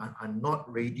are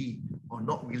not ready or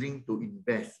not willing to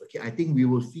invest. Okay, I think we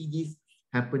will see this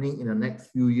happening in the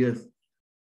next few years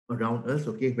around us,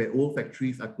 okay, where old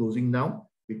factories are closing down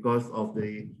because of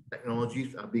the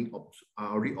technologies are being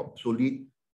already obsolete,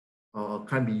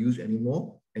 can't be used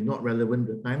anymore and not relevant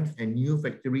at times, and new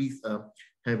factories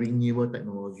having newer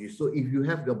technologies. So if you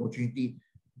have the opportunity,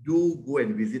 do go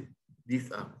and visit these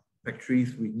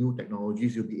factories with new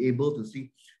technologies. You'll be able to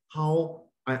see how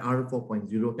IR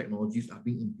 4.0 technologies are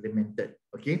being implemented,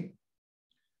 okay?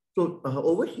 So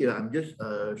over here, I'm just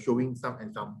showing some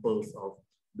examples of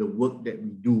the work that we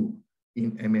do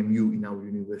in MMU in our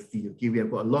university. Okay, we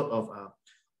have got a lot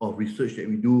of research that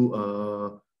we do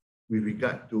with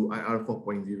regard to IR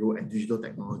 4.0 and digital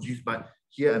technologies. But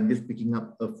here I'm just picking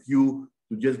up a few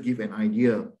to just give an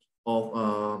idea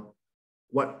of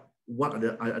what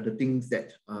are the things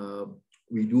that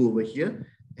we do over here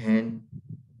and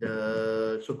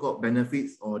the so-called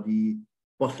benefits or the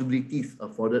possibilities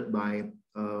afforded by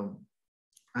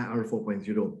IR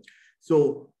 4.0.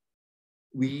 So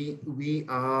we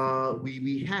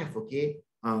have, okay,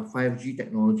 5G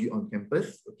technology on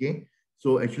campus, okay.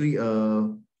 So actually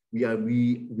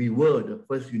we were the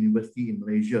first university in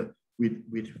Malaysia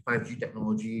with 5G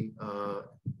technology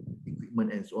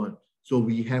equipment and so on. So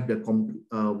we have the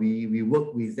we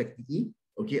work with S.Pt,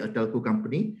 okay, a telco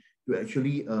company, to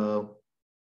actually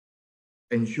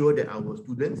ensure that our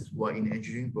students who are in the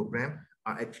engineering program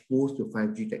are exposed to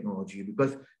 5G technology,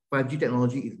 because 5G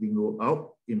technology is being rolled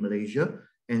out in Malaysia,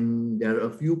 and there are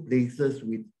a few places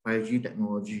with 5G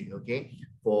technology, okay,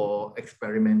 for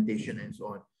experimentation and so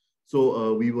on.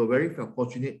 So we were very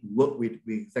fortunate to work with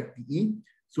S.Pt.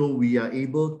 So we are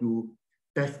able to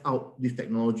test out this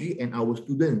technology, and our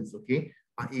students, okay,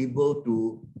 are able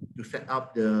to set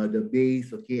up the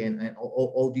base, okay, and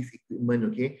all this equipment,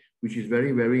 okay, which is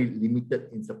very, very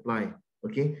limited in supply,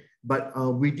 okay. But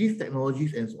with these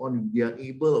technologies and so on, we are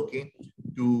able, okay,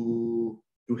 to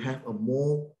have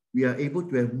we are able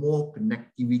to have more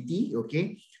connectivity,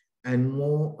 okay, and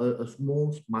more a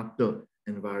more smarter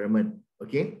environment,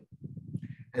 okay.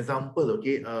 Example,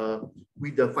 okay,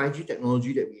 with the 5G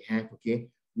technology that we have, okay,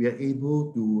 we are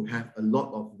able to have a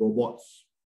lot of robots,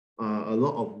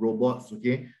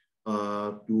 okay,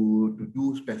 to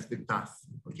do specific tasks,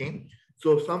 okay.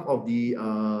 So some of the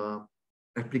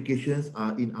applications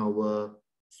are in our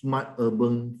smart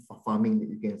urban farming that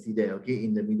you can see there, okay,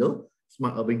 in the middle,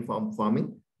 smart urban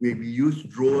farming, where we use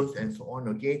drones and so on,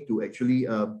 okay, to actually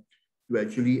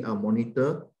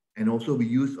monitor, and also we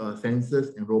use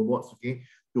sensors and robots, okay,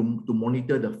 to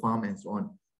monitor the farm and so on.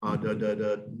 Not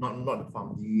the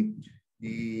farm,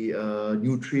 the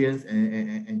nutrients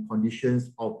and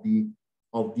conditions of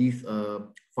these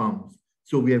farms.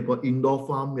 So we have got indoor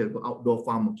farm, we have got outdoor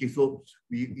farm. Okay, so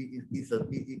it's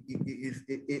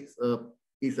a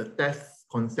it's a test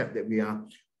concept that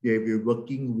we're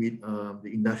working with the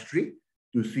industry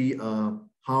to see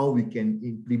how we can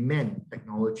implement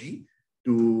technology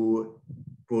to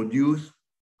produce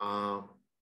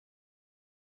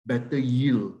better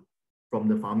yield from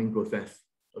the farming process.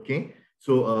 Okay,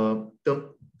 so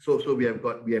we have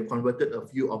converted a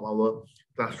few of our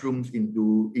classrooms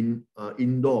into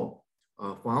indoor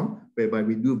farm, whereby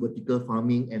we do vertical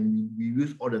farming, and we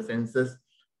use all the sensors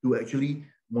to actually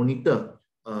monitor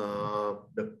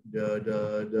the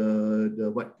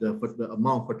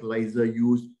amount of fertilizer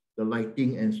used, the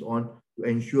lighting, and so on, to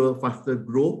ensure faster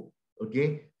growth,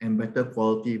 okay, and better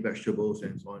quality vegetables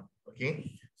and so on.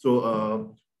 Okay,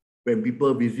 so when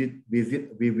people visit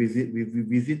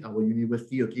our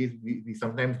university, okay, we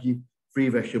sometimes give free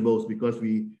vegetables because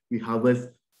we harvest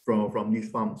from these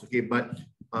farms, okay. But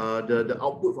the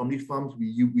output from these farms,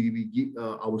 we give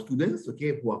our students,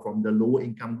 okay, who are from the lower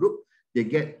income group, they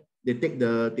get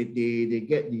the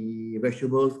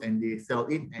vegetables and they sell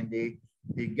it, and they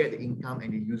get the income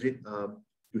and they use it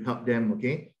to help them,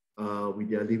 okay, with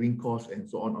their living costs and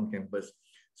so on campus.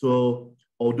 So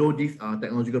although these are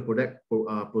technological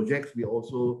projects, we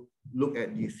also look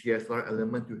at the CSR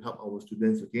element to help our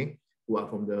students, okay, who are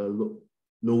from the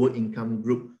lower income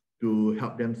group, to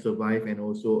help them survive and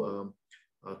also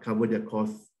cover their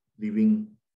costs living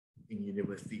in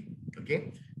university.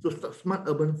 Okay, so smart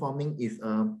urban farming is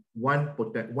one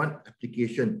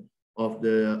application of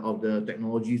the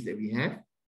technologies that we have.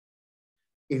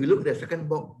 If you look at the second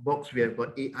box, we have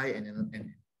got AI and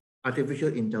artificial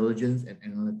intelligence and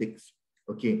analytics.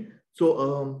 Okay,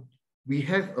 so we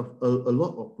have a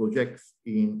lot of projects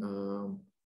in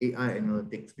AI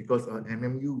analytics, because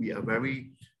MMU,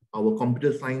 our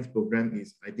computer science program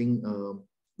is, I think,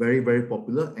 very, very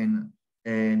popular,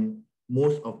 and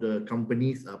most of the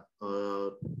companies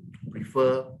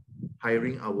prefer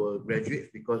hiring our graduates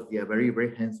because they are very,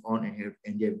 very hands-on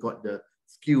and they've got the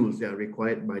skills that are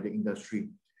required by the industry.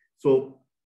 So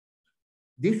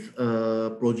this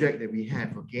project that we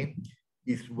have, okay,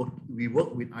 we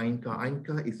work with INCA.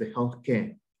 INCA is a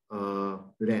healthcare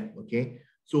lab, okay.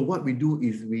 So what we do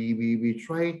is we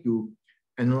try to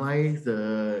analyze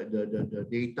the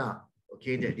data,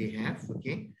 okay, that they have,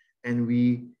 okay, and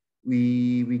we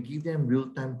give them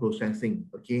real-time processing,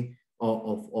 okay,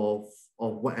 of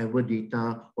whatever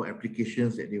data or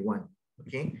applications that they want,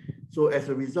 okay. So as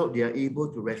a result, they are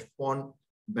able to respond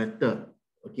better,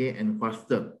 okay, and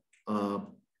faster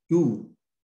to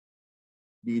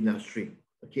the industry,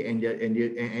 okay, and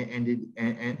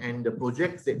the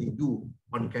projects that they do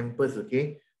on campus,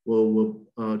 okay,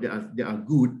 that are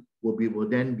good will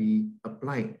then be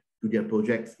applied to their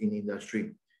projects in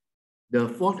industry. The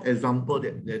fourth example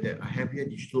that I have here,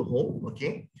 digital home,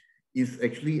 okay, is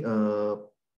actually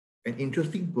an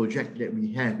interesting project that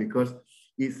we have, because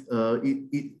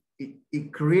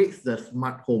it creates the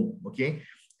smart home, okay.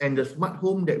 And the smart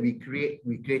home that we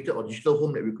created, or digital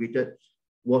home that we created,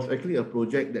 was actually a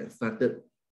project that started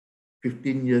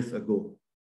 15 years ago.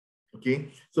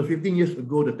 Okay, so 15 years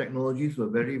ago, the technologies were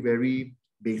very, very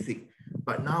basic.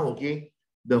 But now, okay,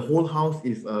 the whole house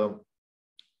is,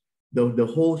 the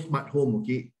whole smart home,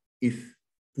 okay, is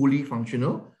fully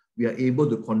functional. We are able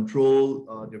to control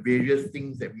the various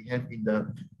things that we have in the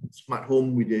smart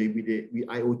home with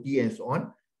IoT and so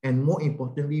on. And more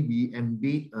importantly, we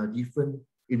embed different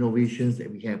innovations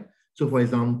that we have. So for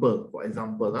example,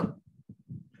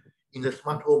 in the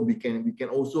smart home, we can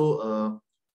also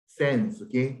sense,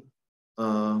 okay,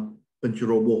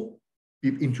 penceroboh,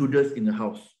 intruders in the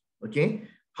house, okay.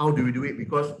 How do we do it?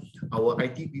 Because our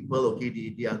IT people, okay,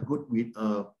 they are good with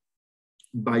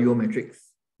biometrics.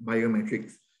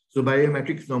 So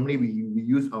biometrics, normally we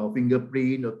use our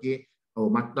fingerprint, okay, our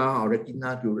mata, our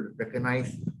retina, to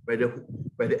recognize whether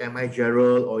am I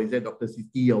Gerald or is that Dr.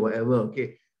 Siti or whatever,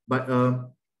 okay. But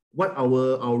what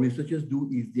our researchers do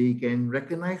is they can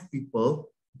recognize people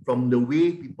from the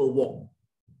way people walk.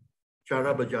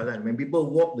 Cara berjalan. When people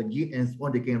walk the gate and so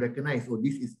on, they can recognize, oh,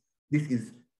 this is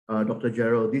Dr.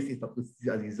 Gerald, this is Dr. Siti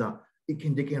Azizah. They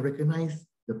can recognize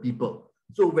the people.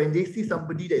 So when they see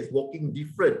somebody that is walking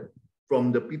different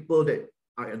from the people that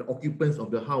are the occupants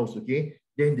of the house, okay,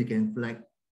 then they can flag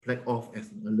off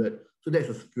as an alert. So that's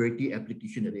a security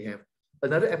application that they have.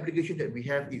 Another application that we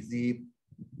have is the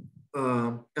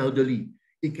elderly.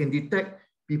 It can detect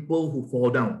people who fall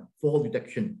down, fall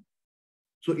detection.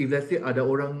 So if let's say ada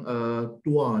orang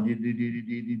tua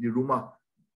di rumah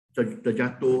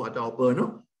terjatuh atau apa,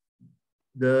 no,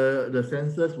 the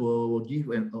sensors will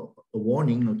give a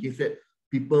warning, okay, so that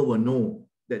people will know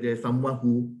that there's someone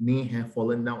who may have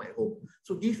fallen down at home.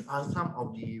 So these are some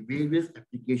of the various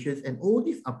applications, and all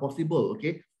these are possible,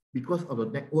 okay, because of the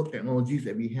network technologies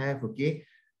that we have, okay,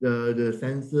 the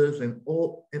sensors and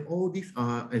all these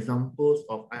are examples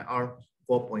of IR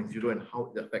 4.0 and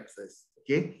how it affects us,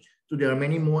 okay? So there are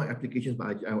many more applications,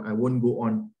 but I won't go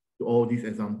on to all these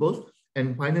examples.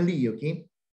 And finally, okay,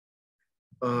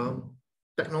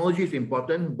 technology is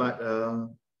important, but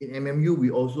in MMU, we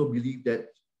also believe that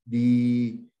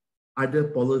the other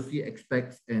policy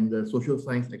aspects and the social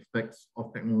science aspects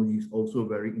of technology is also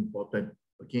very important,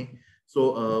 okay?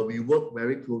 So we work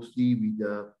very closely with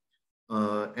the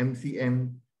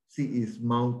MCM. C is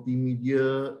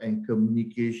Multimedia and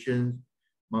Communications,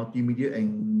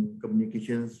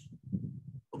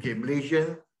 okay,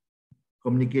 Malaysian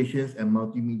Communications and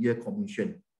Multimedia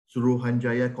Commission,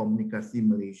 Suruhanjaya Komunikasi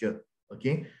Malaysia,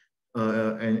 okay?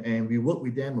 And we work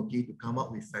with them, okay, to come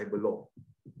up with cyber law.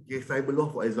 Okay, cyber law,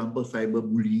 for example,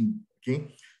 cyberbullying,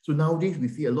 okay? So nowadays we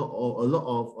see a lot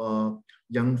of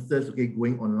youngsters, okay,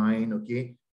 going online,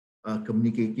 okay,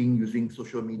 communicating using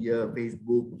social media,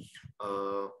 Facebook,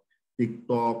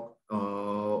 TikTok,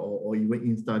 or even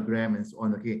Instagram and so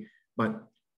on, okay? But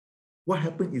what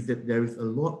happened is that there is a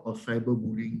lot of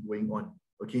cyberbullying going on,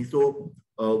 okay? So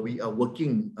we are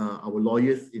working, our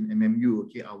lawyers in MMU,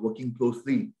 okay, are working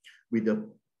closely with the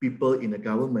people in the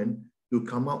government to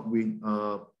come up with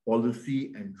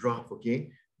policy and draft,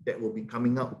 okay, that will be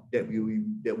coming up, that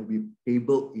will be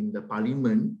tabled in the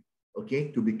parliament,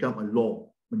 okay, to become a law,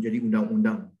 menjadi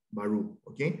undang-undang baru,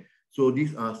 okay. So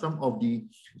these are some of the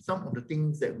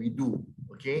things that we do,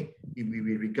 okay,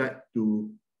 with regard to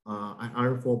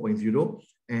IR 4.0,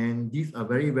 and these are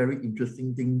very, very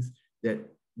interesting things that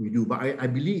we do. But I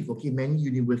believe, okay, many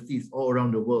universities all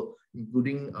around the world,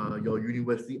 including your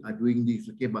university, are doing this,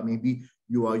 okay. But maybe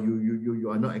you are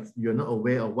not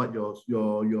aware of what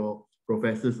your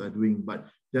professors are doing. But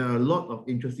there are a lot of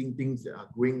interesting things that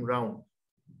are going on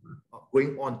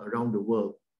around the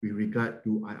world with regard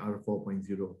to IR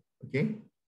 4.0. Okay.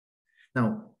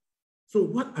 Now, so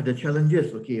what are the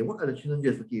challenges? Okay, what are the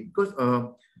challenges? Okay, because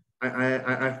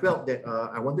I felt that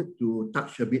I wanted to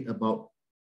touch a bit about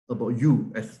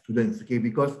you as students. Okay,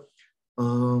 because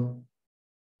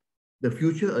the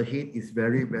future ahead is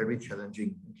very, very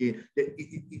challenging. Okay,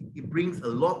 it brings a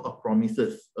lot of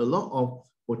promises, a lot of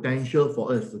potential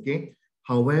for us. Okay,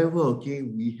 however, okay,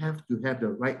 we have to have the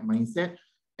right mindset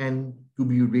and to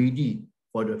be ready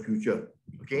for the future.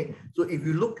 Okay, so if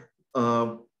you look,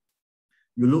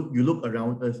 you look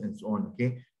around us and so on.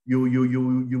 Okay, you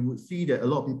would see that a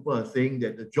lot of people are saying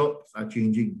that the jobs are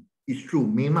changing. It's true,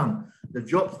 memang the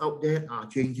jobs out there are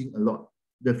changing a lot.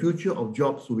 The future of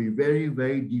jobs will be very,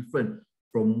 very different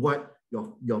from what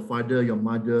your father, your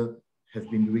mother has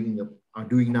been are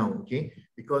doing now. Okay,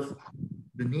 because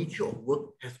the nature of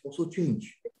work has also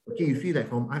changed. Okay, you see that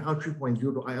from IR 3.0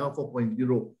 to IR 4.0,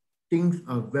 things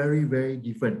are very, very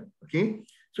different. Okay,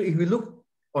 so if we look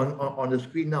on the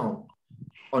screen now,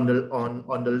 on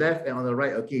the left and on the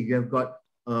right, okay, you have got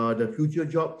the future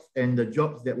jobs and the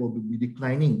jobs that will be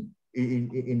declining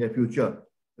in the future.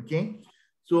 Okay,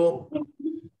 so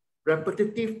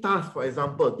repetitive tasks, for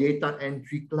example, data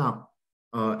entry clerk,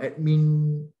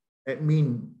 admin,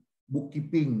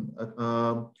 bookkeeping,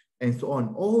 and so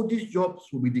on. All these jobs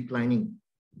will be declining.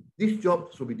 These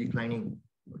jobs will be declining.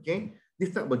 Okay,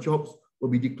 this type of jobs will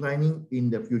be declining in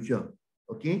the future.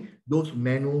 Okay, those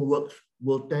manual works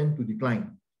will tend to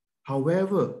decline.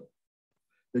 However,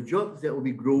 the jobs that will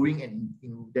be growing and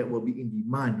that will be in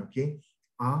demand, okay,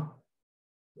 are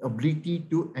ability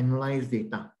to analyze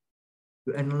data,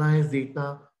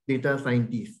 data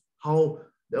scientists, how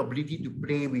the ability to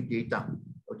play with data,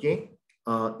 okay,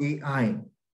 AI,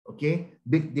 okay,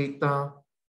 big data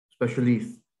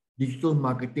specialists, digital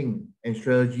marketing and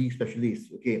strategy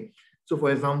specialists, okay. So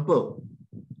for example,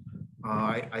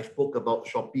 I spoke about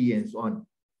Shopee and so on.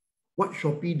 What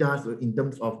Shopee does in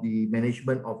terms of the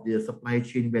management of the supply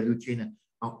chain, value chain,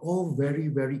 are all very,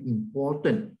 very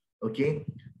important, okay,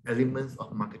 elements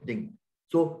of marketing.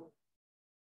 So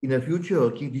in the future,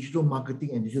 okay, digital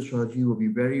marketing and digital strategy will be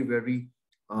very, very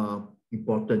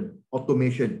important.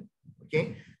 Automation,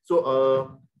 okay.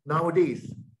 So nowadays,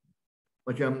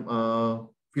 macam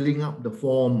filling up the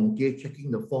form, okay, checking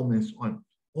the form and so on.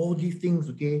 All these things,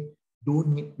 okay,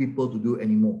 don't need people to do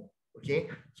anymore, okay.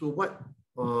 So what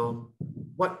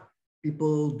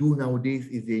people do nowadays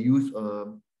is they use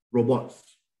robots,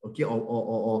 okay,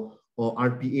 or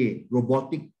RPA,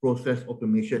 robotic process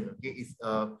automation, okay. It's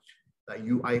like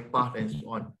UiPath and so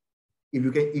on. If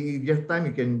you have time,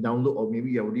 you can download, or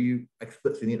maybe you're already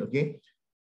experts in it, okay.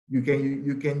 You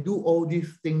can do all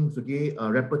these things, okay,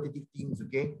 repetitive things,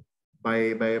 okay,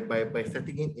 by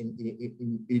setting it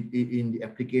in the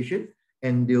application,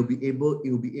 and it will be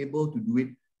able to do it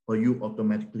for you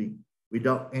automatically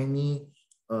without any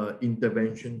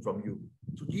intervention from you.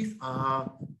 So these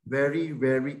are very,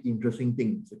 very interesting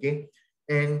things, okay?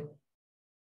 And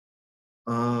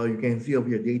you can see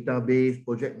over your database,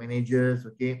 project managers,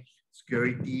 okay,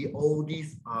 security, all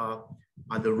these are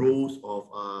the roles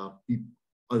of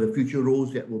the future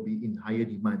roles that will be in higher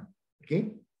demand,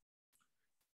 okay?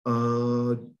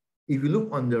 If you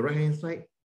look on the right-hand side,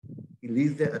 it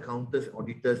lists that accountants,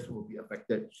 auditors will be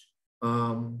affected.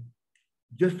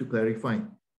 Just to clarify,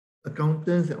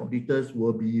 accountants and auditors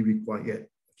will be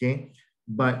required, okay?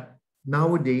 But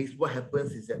nowadays, what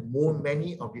happens is that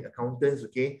many of the accountants,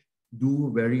 okay,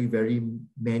 do very, very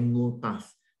manual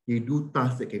tasks. They do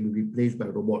tasks that can be replaced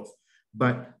by robots.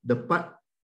 But the part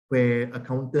where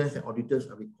accountants and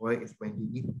auditors are required is when they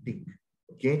need to think,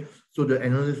 okay? So the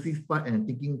analysis part and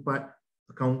the thinking part,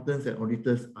 accountants and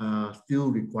auditors are still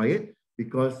required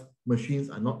because machines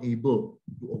are not able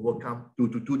to overcome, to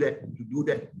do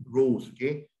that roles,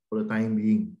 okay, for the time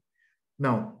being.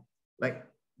 Now, like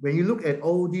when you look at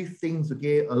all these things,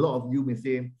 okay, a lot of you may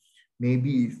say,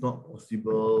 maybe it's not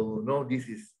possible, no, this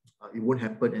is, it won't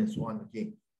happen and so on,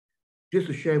 okay. Just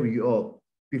to share with you all,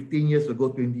 15 years ago,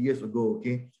 20 years ago,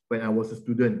 okay, when I was a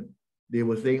student, they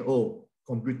were saying, oh,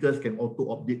 computers can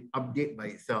auto-update by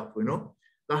itself, you know.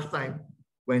 Last time,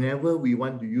 whenever we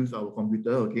want to use our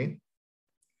computer, okay,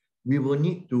 we will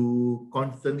need to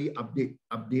constantly update.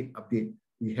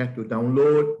 We have to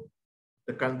download,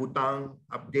 tekan butang,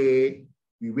 update,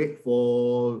 we wait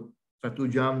for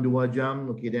 1 jam, 2 jam,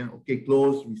 okay, then, okay,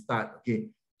 close, we start, okay.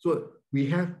 So we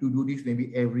have to do this maybe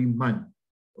every month,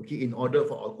 okay, in order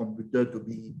for our computer to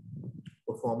be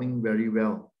performing very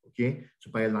well, okay,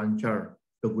 supaya lancar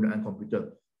kegunaan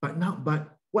komputer. But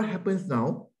what happens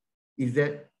now is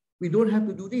that we don't have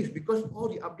to do this because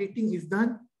all the updating is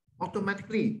done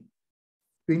automatically.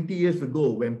 20 years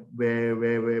ago, when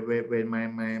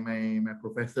my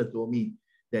professor told me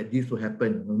that this will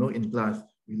happen, you know, in class,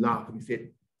 we laughed. We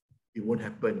said it won't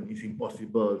happen. It's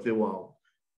impossible. Say, wow,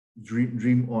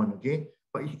 dream on, okay.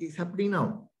 But it's happening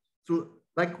now. So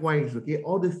likewise, okay,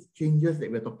 all these changes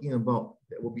that we're talking about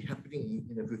that will be happening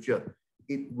in the future,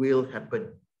 it will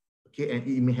happen, okay, and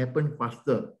it may happen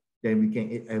faster than we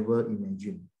can ever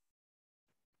imagine.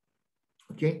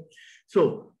 Okay,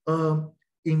 so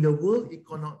in the World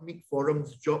Economic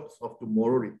Forum's Jobs of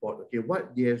Tomorrow report, okay,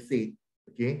 what they have said,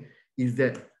 okay, is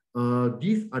that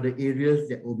these are the areas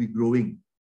that will be growing,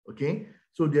 okay.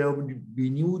 So there will be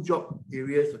new job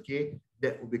areas, okay,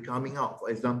 that will be coming out.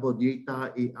 For example,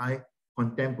 data, AI,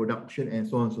 content production, and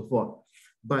so on and so forth.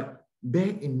 But bear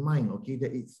in mind, okay,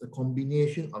 that it's a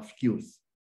combination of skills.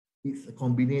 It's a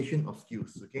combination of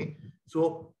skills, okay.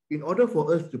 So in order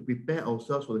for us to prepare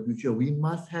ourselves for the future, we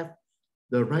must have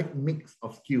the right mix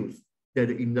of skills that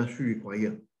the industry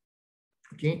require,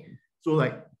 okay. So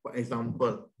like, for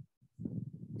example,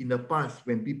 in the past,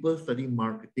 when people study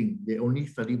marketing, they only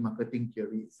study marketing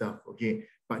theory itself, okay.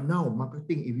 But now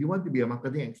marketing, if you want to be a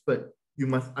marketing expert, you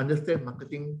must understand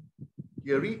marketing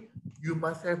theory, you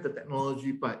must have the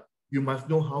technology part, you must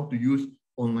know how to use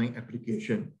online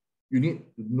application, you need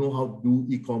to know how to do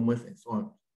e-commerce and so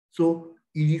on. So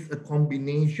it is a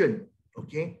combination,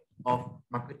 okay, of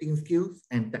marketing skills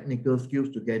and technical skills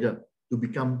together to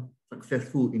become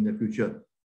successful in the future,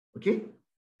 okay.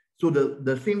 So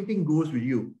the same thing goes with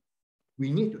you.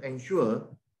 We need to ensure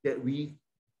that we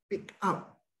pick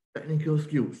up technical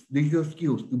skills, digital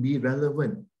skills to be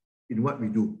relevant in what we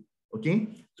do, okay.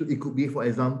 So it could be, for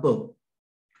example,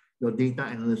 your data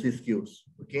analysis skills,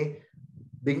 okay,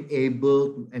 being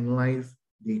able to analyze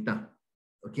data,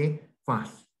 okay,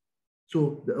 fast.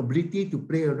 So the ability to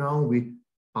play around with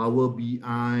Power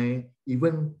BI,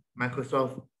 even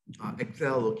Microsoft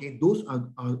Excel, okay, those are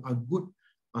good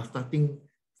starting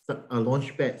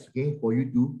launch pads, okay, for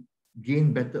you to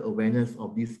gain better awareness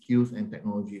of these skills and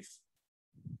technologies,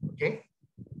 okay.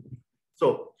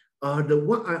 So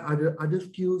what are the other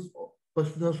skills,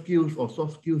 personal skills or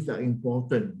soft skills that are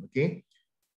important, okay?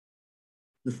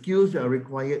 The skills that are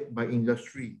required by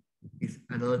industry is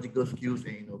analytical skills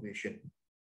and innovation,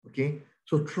 okay?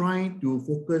 So try to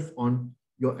focus on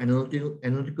your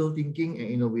analytical thinking and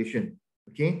innovation,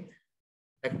 okay?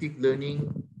 Active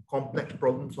learning, complex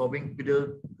problem solving,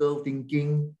 critical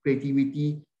thinking,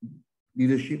 creativity,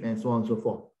 leadership, and so on and so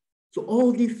forth. So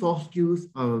all these soft skills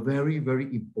are very, very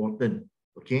important,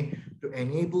 okay, to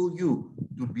enable you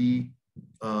to be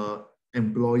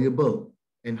employable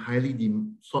and highly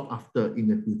sought after in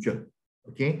the future,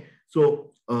 okay.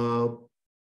 So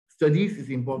studies is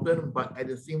important, but at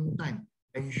the same time,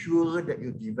 ensure that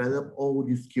you develop all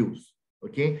these skills,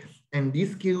 okay. And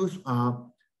these skills are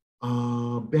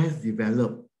best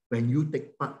developed when you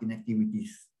take part in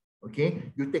activities. Okay,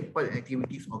 you take part in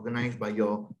activities organized by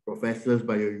your professors,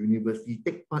 by your university,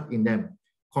 take part in them.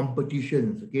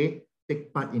 Competitions, okay,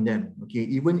 take part in them. Okay,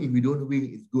 even if you don't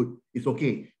win, it's good. It's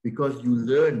okay because you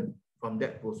learn from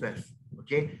that process.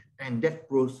 Okay, and that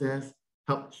process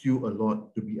helps you a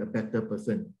lot to be a better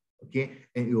person. Okay,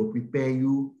 and it will prepare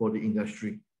you for the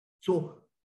industry. So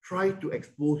try to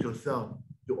expose yourself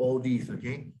to all these.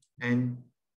 Okay, and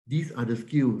these are the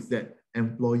skills that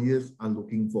employers are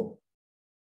looking for.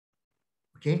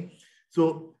 Okay,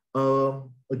 so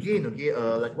again, okay,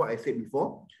 like what I said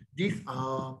before, these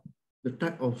are the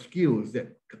type of skills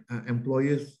that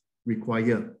employers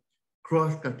require,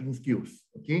 cross-cutting skills.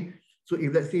 Okay, so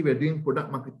if let's say we're doing product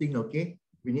marketing, okay,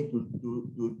 we need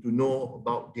to know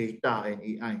about data and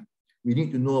AI. We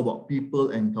need to know about people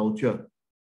and culture,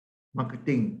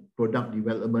 marketing, product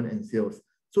development, and sales.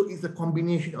 So it's a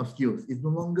combination of skills. It's no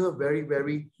longer very,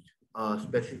 very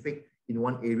specific in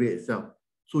one area itself.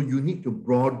 So you need to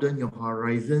broaden your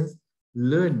horizons,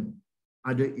 learn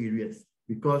other areas,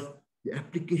 because the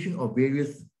application of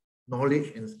various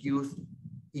knowledge and skills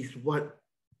is what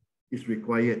is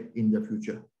required in the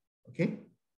future. Okay.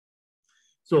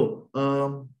 So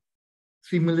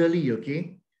similarly,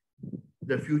 okay,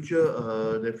 the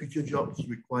future jobs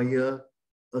require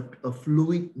a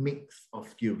fluid mix of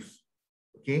skills.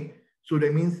 Okay. So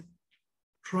that means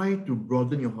try to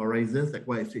broaden your horizons, like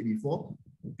what I said before,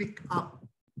 pick up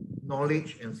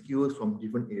knowledge and skills from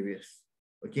different areas.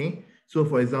 Okay, so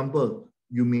for example,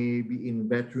 you may be in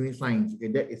veterinary science, okay,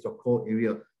 that is your core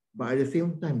area, but at the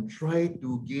same time, try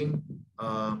to gain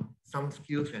some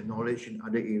skills and knowledge in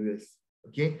other areas.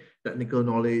 Okay, technical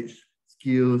knowledge,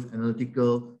 skills,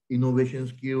 analytical, innovation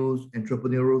skills,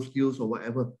 entrepreneurial skills, or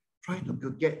whatever. Try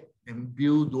to get and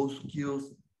build those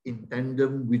skills in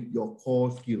tandem with your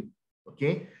core skill.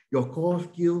 Okay, your core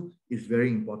skill is very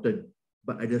important.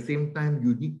 But at the same time,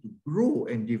 you need to grow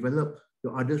and develop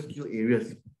your other skill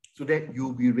areas so that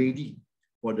you'll be ready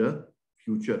for the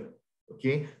future.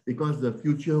 Okay, because the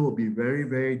future will be very,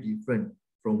 very different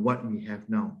from what we have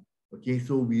now. Okay,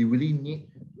 so we really need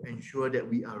to ensure that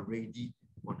we are ready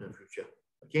for the future.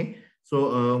 Okay,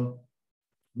 so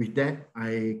with that,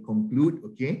 I conclude.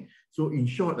 Okay, so in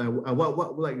short, what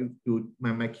would like to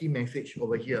my key message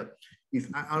over here is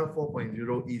IR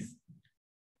 4.0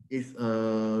 is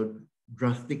a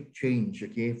drastic change,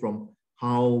 okay, from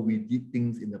how we did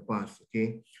things in the past.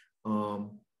 Okay,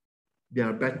 there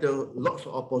are lots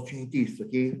of opportunities,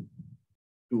 okay,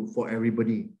 for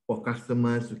everybody, for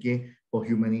customers, okay, for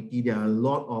humanity. There are a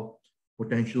lot of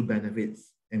potential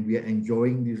benefits, and we are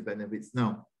enjoying these benefits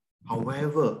now.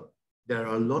 However, there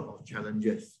are a lot of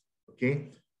challenges,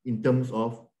 okay, in terms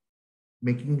of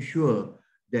making sure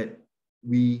that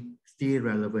we stay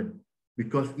relevant.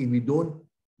 Because if we don't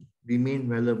remain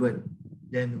relevant,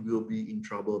 then we'll be in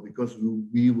trouble, because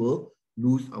we will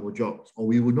lose our jobs, or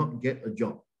we will not get a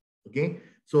job. Okay,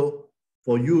 so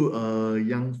for you,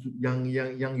 young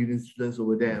university students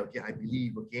over there, okay, I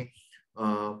believe, okay,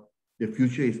 the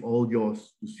future is all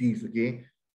yours to seize. Okay,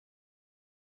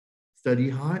 study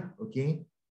hard. Okay,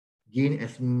 gain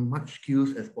as much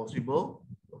skills as possible.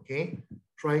 Okay,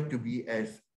 try to be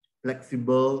as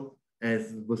flexible,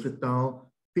 as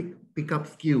versatile. Pick up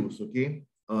skills. Okay.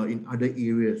 In other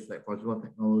areas, like for example,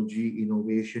 technology,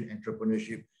 innovation,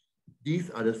 entrepreneurship. These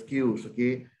are the skills,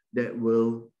 okay, that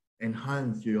will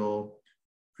enhance your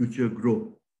future growth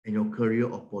and your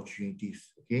career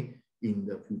opportunities, okay, in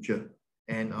the future.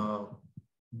 And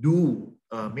do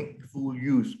make full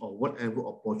use of whatever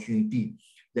opportunity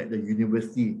that your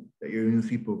university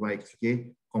provides,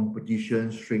 okay,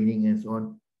 competitions, training, and so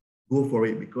on. Go for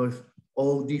it, because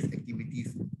all these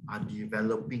activities are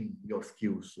developing your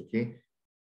skills, okay.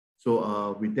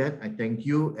 So with that, I thank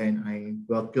you, and I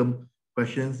welcome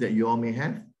questions that you all may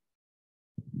have.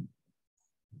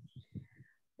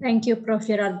 Thank you, Prof.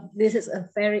 Gerald. This is a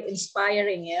very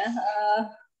inspiring, yeah.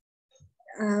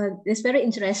 It's very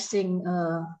interesting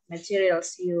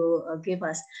materials you give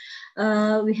us.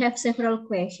 We have several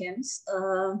questions.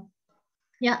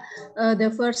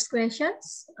 The first question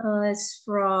is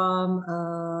from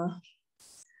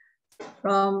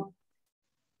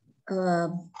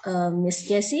Miss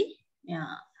Jessie.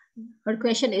 Yeah, her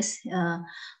question is,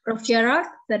 Prof. Gerald,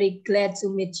 very glad to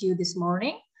meet you this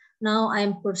morning. Now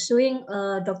I'm pursuing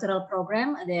a doctoral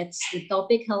program. That's the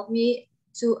topic helped me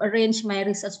to arrange my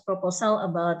research proposal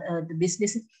about the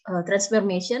business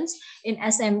transformations in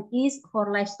SMEs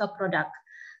for livestock product.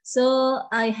 So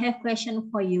I have a question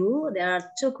for you. There are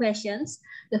two questions.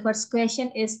 The first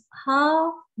question is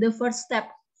how the first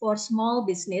step for small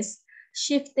business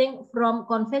shifting from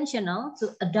conventional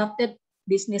to adopted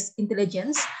business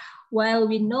intelligence, while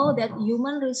we know that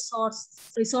human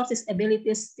resources ability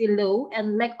is still low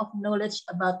and lack of knowledge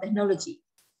about technology.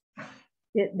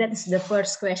 That is the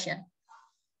first question.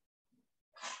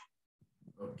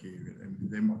 Okay,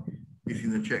 it's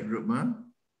in the chat group, huh?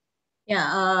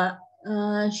 Yeah,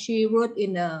 she wrote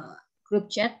in the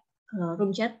group chat,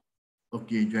 room chat.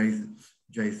 Okay,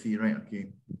 JC, right?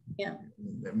 Okay. Yeah.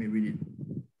 Let me read it.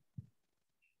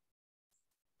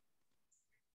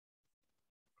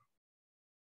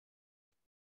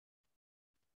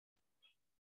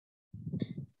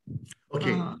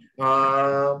 Okay.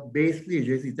 Basically,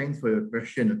 JC, thanks for your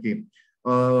question. Okay.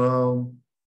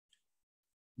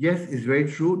 Yes, it's very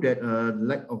true that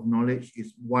lack of knowledge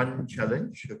is one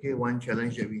challenge. Okay, one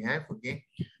challenge that we have. Okay.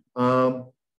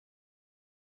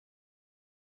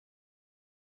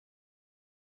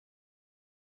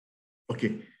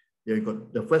 Okay. There you go.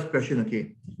 The first question.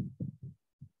 Okay.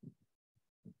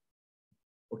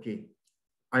 Okay.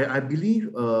 I believe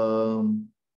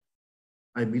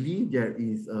there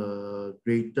is a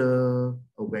greater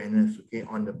awareness, okay,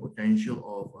 on the potential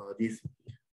of this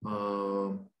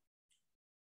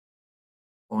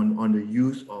on the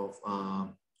use of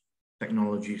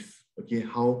technologies, okay,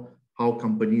 how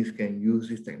companies can use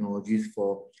these technologies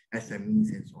for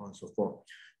SMEs and so on and so forth.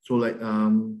 So like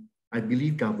I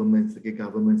believe governments, okay,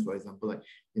 for example, like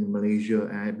in Malaysia,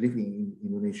 and I believe in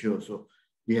Indonesia also,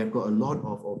 they have got a lot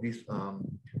of these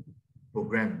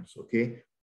programs, okay,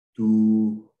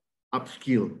 to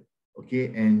upskill,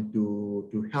 okay, and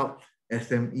to help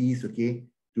SMEs, okay,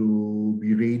 to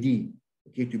be ready,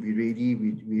 okay, to be ready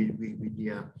with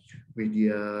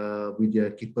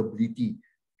their capability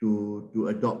to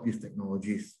adopt these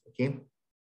technologies, okay.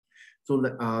 So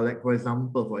like for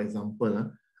example,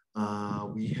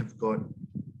 we have got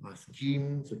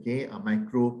schemes, okay,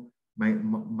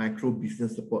 micro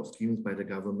business support schemes by the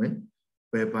government,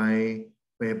 whereby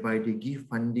they give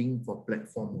funding for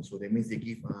platforms. So that means they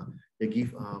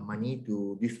give money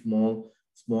to these small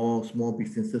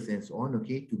businesses and so on,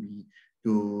 okay,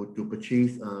 to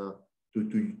purchase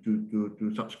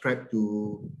to subscribe to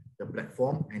the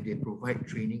platform, and they provide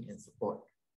training and support.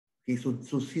 Okay, so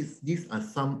these are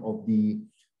some of the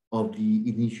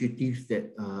initiatives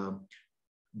that are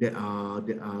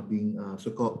being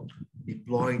so-called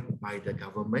deployed by the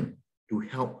government to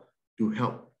help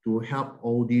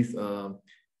all these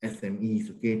SMEs,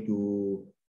 okay, to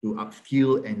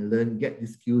upskill and get the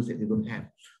skills that they don't have.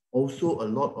 Also, a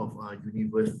lot of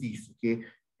universities, okay,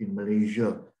 in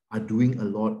Malaysia are doing a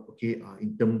lot, okay,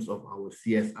 in terms of our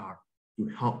CSR to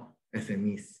help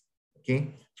SMEs,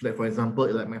 okay. So like for example,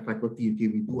 like my faculty, okay,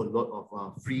 we do a lot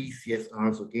of free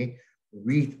CSRs, okay,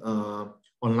 with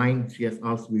online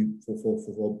CSRs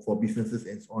for businesses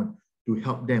and so on to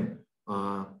help them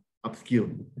upskill.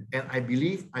 And I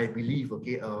believe,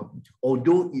 okay,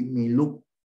 although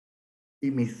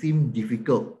it may seem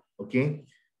difficult, okay,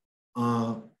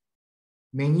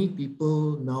 many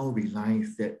people now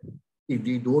realize that if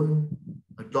they don't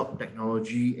adopt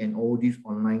technology and all these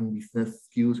online business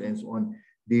skills and so on,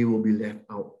 they will be left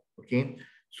out, okay.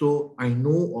 So I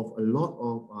know of a lot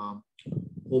of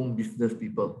home business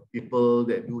people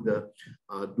that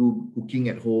do cooking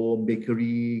at home,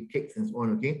 bakery, cakes and so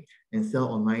on, okay, and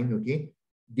sell online, okay.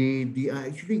 They are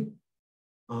actually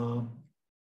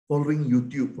following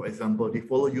YouTube, for example. They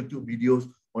follow YouTube videos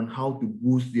on how to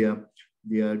boost their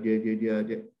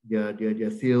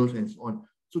sales and so on.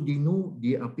 So they know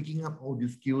they are picking up all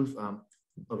these skills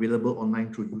available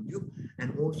online through YouTube,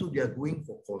 and also they are going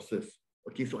for courses.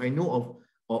 Okay, so I know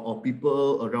of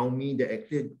people around me that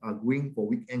actually are going for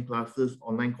weekend classes,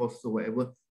 online courses or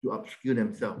whatever to upskill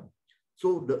themselves.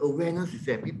 So the awareness is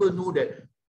there. People know that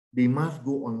they must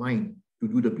go online to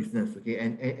do the business, okay,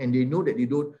 and they know that they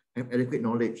don't have adequate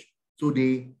knowledge. So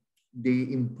they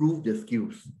improve their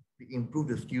skills. They improve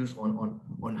the skills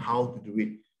on how to do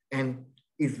it. And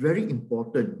it's very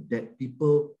important that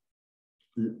people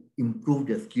improve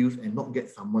their skills and not get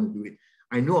someone to do it.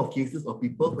 I know of cases of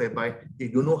people whereby they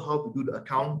don't know how to do the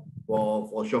account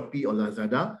for Shopee or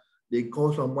Lazada. They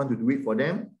call someone to do it for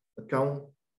them. Account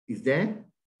is there,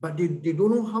 but they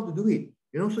don't know how to do it.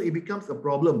 You know, so it becomes a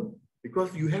problem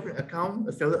because you have an account,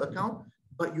 a seller account,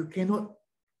 but you cannot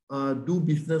do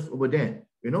business over there.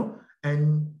 You know,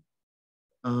 and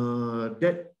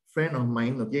that friend of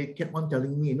mine, okay, kept on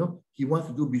telling me, you know, he wants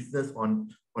to do business on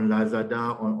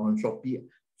Lazada, on Shopee.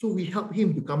 So we helped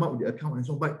him to come up with the account and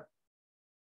so on, but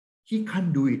he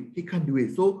can't do it. He can't do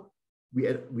it. So we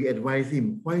advise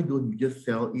him, why don't you just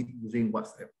sell it using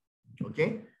WhatsApp?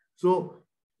 Okay. So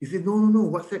he said, no,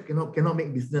 WhatsApp cannot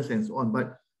make business and so on.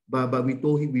 But we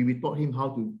told him, we taught him how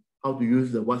to how to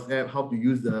use the WhatsApp, how to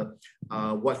use the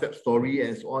WhatsApp story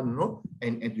and so on, you know,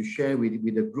 and to share with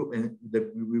the group and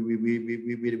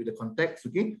with the context,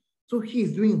 okay? So he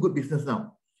is doing good business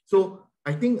now. So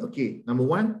I think, okay, number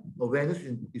one, awareness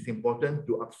is important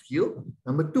to upskill.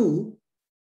 Number two,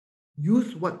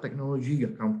 use what technology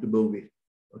you're comfortable with,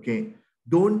 okay?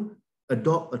 Don't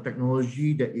adopt a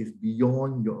technology that is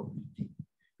beyond your ability,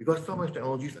 because some of the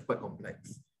technologies are quite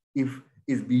complex. If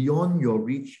it's beyond your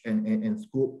reach and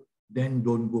scope, then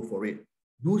don't go for it.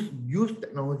 Use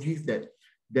technologies that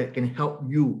can help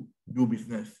you do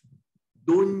business.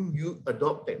 Don't you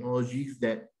adopt technologies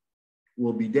that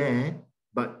will be there,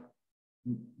 but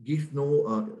gives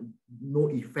no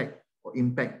effect or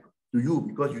impact to you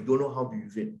because you don't know how to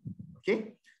use it.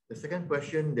 Okay. The second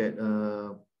question that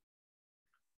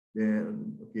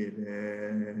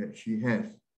she has,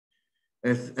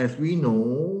 as we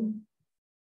know,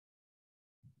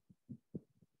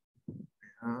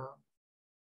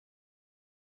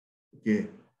 okay,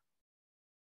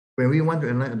 when we want to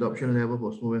analyze adoption level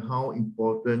for software, how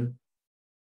important?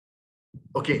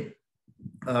 Okay,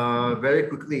 very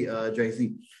quickly,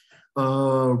 Jaisi.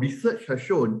 Research has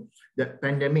shown that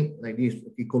pandemic like this,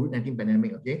 okay, COVID-19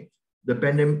 pandemic, okay, the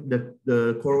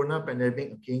corona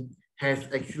pandemic, okay, has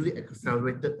actually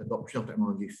accelerated adoption of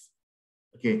technologies.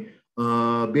 Okay,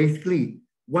 basically,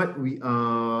 what we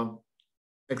are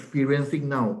experiencing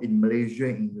now in Malaysia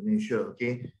and Indonesia,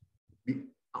 okay,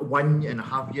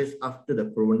 1.5 years after the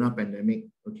corona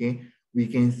pandemic, okay, we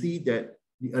can see that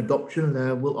the adoption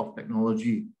level of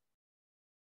technology,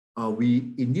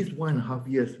 in this 1.5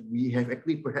 years, we have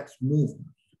actually perhaps moved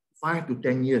 5 to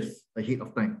 10 years ahead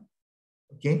of time.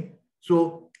 Okay,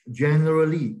 so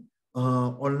generally,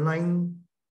 online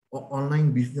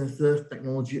businesses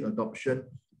technology adoption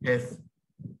has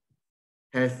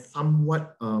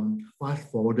somewhat fast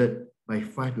forwarded by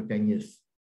 5 to 10 years.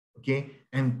 Okay,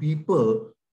 and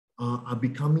people are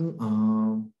becoming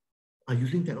are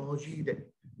using technology that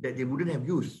they wouldn't have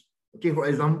used. Okay, for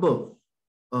example,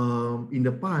 in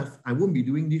the past, I won't be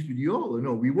doing this video.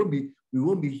 No, we won't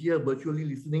be here virtually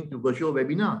listening to virtual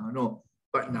webinar. No,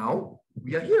 but now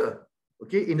we are here.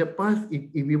 Okay, in the past,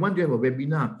 if we want to have a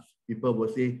webinar, people will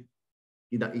say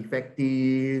tidak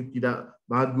effective, tidak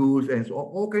bagus, and so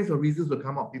all kinds of reasons will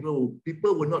come up. People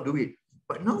will not do it.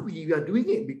 But now we are doing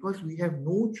it because we have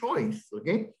no choice.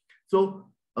 Okay, so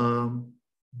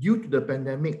due to the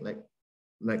pandemic,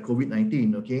 like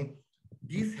COVID-19, okay,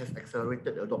 this has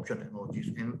accelerated the adoption of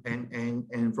technologies,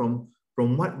 and from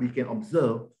what we can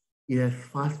observe, it has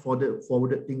fast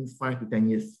forwarded things 5 to 10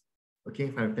 years. Okay,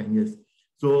 5 to 10 years.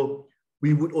 So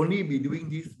we would only be doing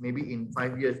this maybe in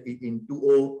 5 years, in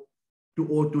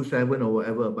 2027 or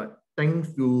whatever. But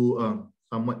thanks to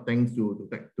somewhat thanks to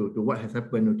what has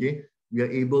happened, okay, we are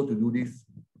able to do this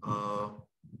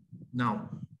now.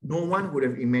 No one would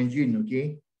have imagined,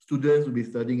 okay, students will be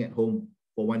studying at home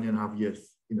for 1.5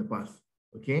 years in the past,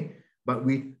 okay? But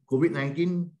with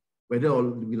COVID-19, whether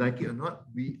we like it or not,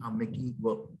 we are making it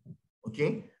work,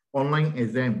 okay? Online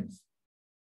exams,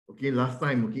 okay, last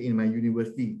time, okay, in my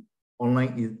university,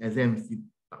 online exams,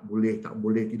 tak boleh,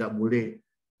 tidak boleh.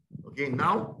 Okay,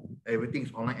 now everything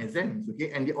is online exams,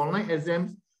 okay? And the online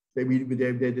exams, that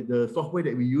the software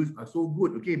that we use are so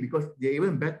good, okay, because they're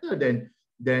even better than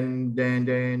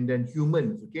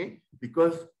humans, okay?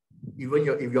 Because even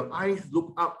if your eyes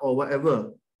look up or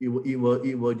whatever, it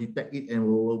will detect it and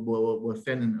will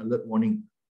send an alert warning.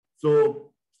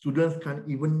 So students can't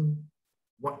even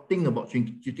think about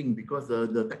cheating because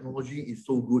the technology is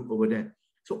so good over there.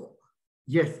 So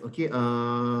yes, okay,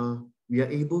 we are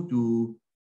able to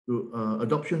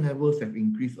adoption levels have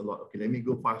increased a lot. Okay, let me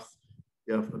go fast.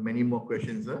 You have many more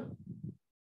questions, huh?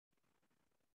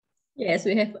 Yes,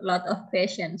 we have a lot of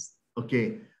questions.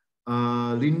 Okay,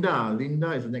 Linda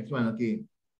is the next one. Okay,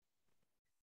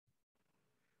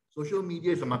 social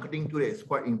media is a marketing tool that is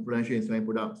quite influential in selling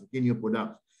products, okay, new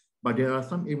products. But there are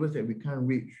some areas that we can't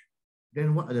reach.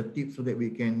 Then what are the tips so that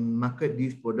we can market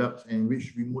these products and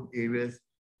reach remote areas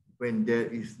when there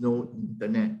is no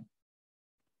internet?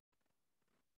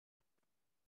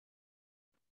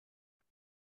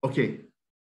 Okay.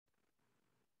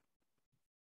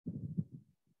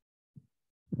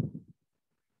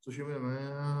 Social media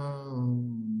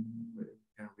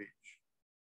can reach.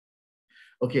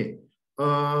 Okay.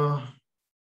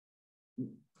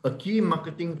 A key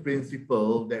marketing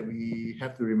principle that we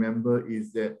have to remember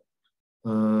is that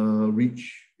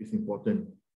reach is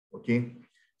important. Okay.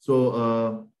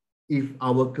 So if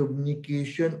our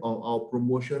communication or our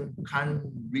promotion can't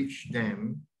reach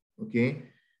them, okay,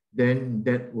 then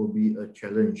that will be a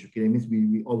challenge. Okay, that means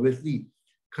we obviously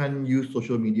can't use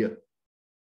social media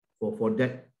for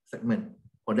that segment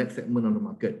or that segment on the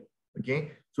market.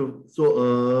 Okay, so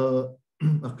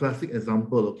a classic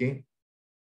example. Okay,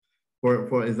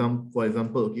 for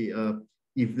example, okay,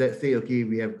 if let's say, okay,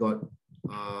 we have got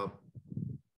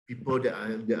people that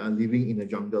are living in the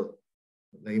jungle.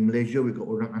 Like in Malaysia, we got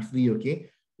orang asli,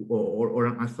 okay, or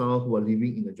orang asal who are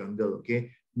living in the jungle.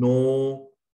 Okay,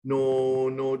 no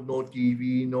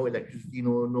TV, no electricity,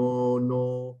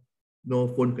 no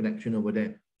phone connection over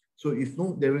there. So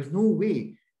there is no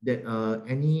way that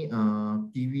any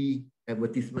TV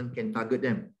advertisement can target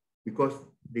them because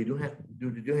they don't have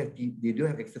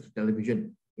access to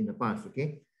television in the past.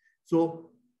 Okay, so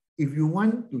if you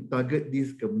want to target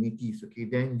these communities, okay,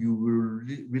 then you will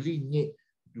really need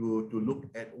to look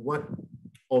at what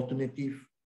alternative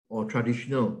or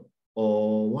traditional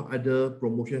or what other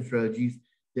promotion strategies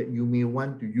that you may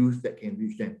want to use that can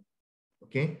reach them.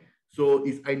 Okay, so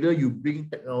it's either you bring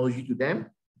technology to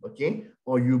them, okay,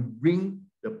 or you bring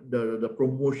the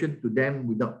promotion to them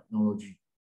without technology.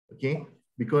 Okay,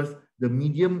 because the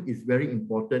medium is very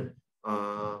important.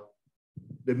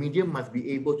 The medium must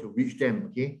be able to reach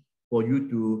them, okay, for you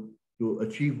to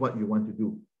achieve what you want to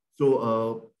do.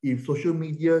 So if social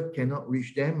media cannot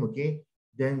reach them, okay,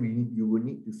 then you will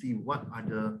need to see what are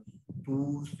the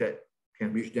tools that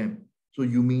can reach them. So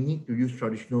you may need to use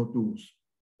traditional tools,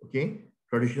 okay,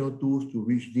 traditional tools to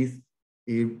reach these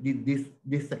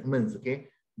segments, okay,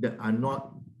 that are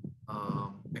not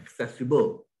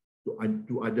accessible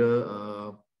to other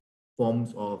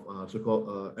forms of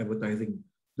so-called advertising.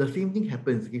 The same thing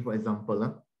happens, okay, for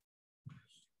example,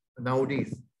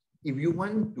 nowadays, if you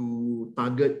want to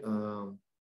target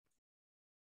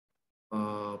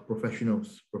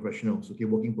professionals, okay,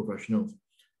 working professionals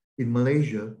in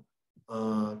Malaysia,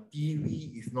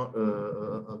 TV is not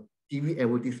TV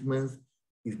advertisements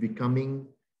is becoming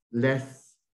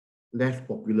less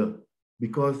popular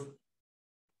because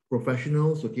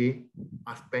professionals, okay,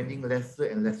 are spending lesser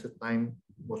and lesser time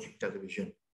watching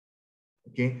television.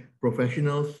 Okay,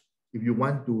 professionals, if you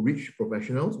want to reach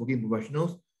professionals, working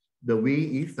professionals, the way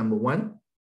is number one,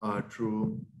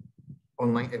 through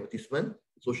online advertisement,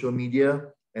 social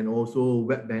media, and also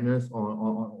web banners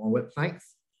on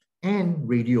websites, and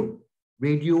radio.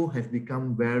 Radio has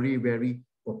become very, very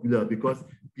popular because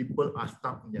people are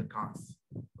stuck in their cars.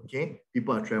 Okay,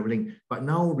 people are traveling. But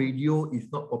now radio is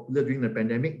not popular during the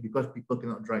pandemic because people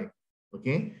cannot drive.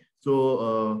 Okay,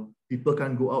 so people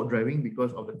can't go out driving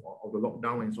because of the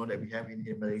lockdown and so on that we have in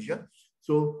Malaysia.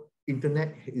 So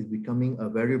internet is becoming a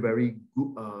very, very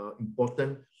good,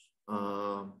 important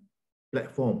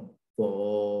platform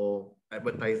for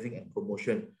advertising and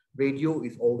promotion. Radio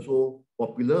is also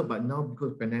popular, but now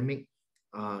because of the pandemic,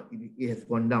 it has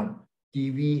gone down.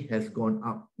 TV has gone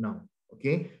up now.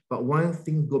 Okay, but once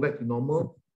things go back to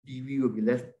normal, TV will be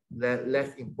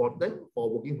less important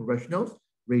for working professionals.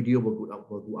 Radio will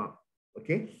go up.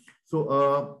 Okay,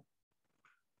 so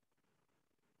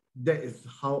that is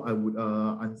how I would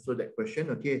answer that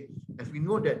question. Okay, as we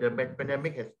know that the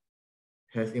pandemic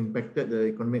has impacted the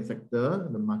economic sector,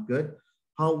 the market.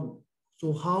 How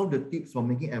the tips for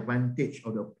making advantage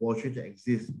of the opportunity that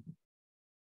exists?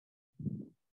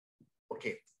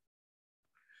 Okay.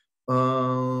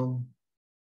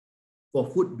 For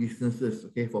food businesses,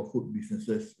 okay,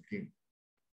 okay.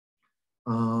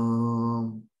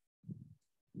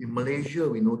 In Malaysia,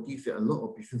 we notice that a lot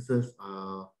of businesses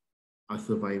are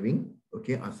surviving,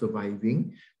 okay,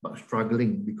 but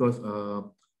struggling because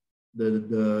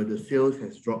the sales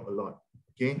has dropped a lot.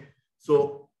 Okay,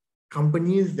 so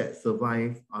companies that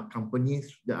survive are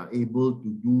companies that are able to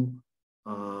do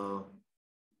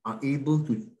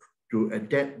to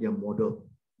adapt their model.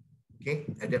 Okay,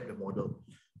 adapt the model.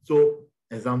 So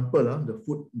example,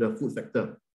 the food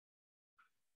sector.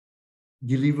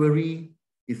 Delivery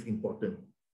is important.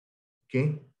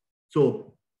 Okay,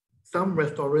 so some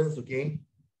restaurants, okay,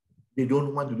 they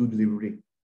don't want to do delivery.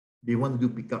 They want to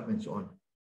do pickup and so on.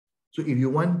 So if you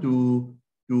want to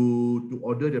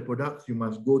order the products, you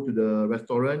must go to the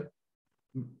restaurant,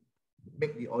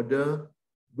 make the order,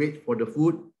 wait for the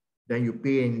food, then you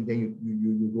pay and then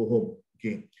you go home.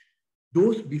 Okay,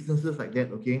 those businesses like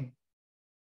that, okay,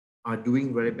 are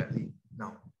doing very badly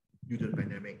now due to the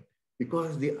pandemic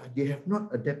because they have not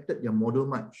adapted their model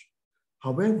much.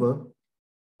 However,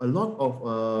 a lot of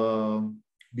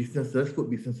food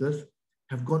businesses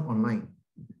have gone online.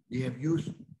 They have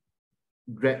used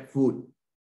Grab Food,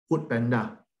 Food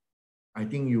Panda. I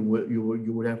think you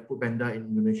would have Food Panda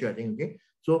in Indonesia, I think, okay?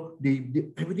 So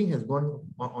everything has gone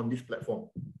on this platform.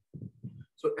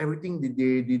 So everything they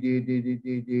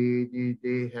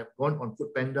have gone on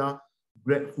Food Panda,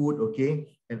 Grab Food, okay,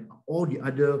 and all the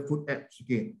other food apps,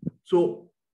 okay. So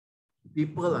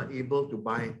people are able to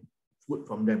buy food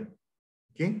from them.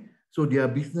 Okay, so their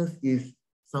business is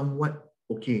somewhat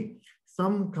okay.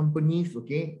 Some companies,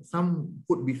 okay, some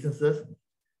food businesses,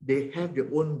 they have their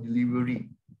own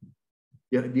delivery.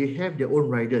 They have their own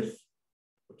riders.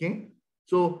 Okay,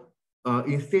 so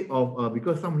instead of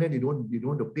because some of them they don't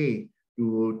want to pay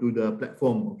to the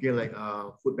platform, okay, like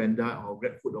Foodpanda or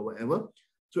GrabFood or whatever.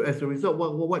 So as a result,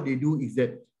 what they do is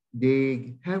that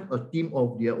they have a team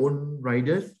of their own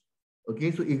riders.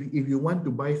 Okay, so if you want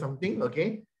to buy something,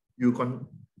 okay,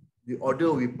 the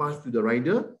order will pass to the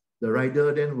rider. The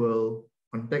rider then will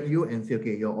contact you and say,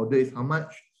 okay, your order is how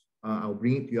much? I'll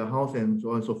bring it to your house and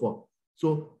so on and so forth.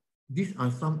 So these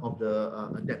are some of the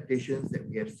adaptations that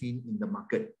we have seen in the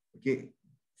market. Okay,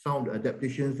 some of the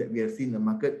adaptations that we have seen in the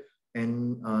market,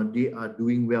 and they are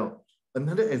doing well.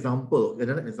 Another example,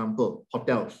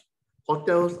 hotels.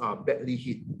 Hotels are badly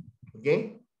hit.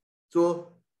 Okay,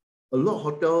 so a lot of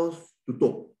hotels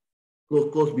tutup,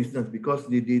 close business because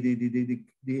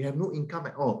they have no income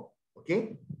at all.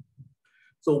 Okay,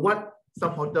 so what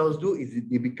some hotels do is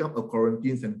they become a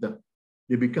quarantine center.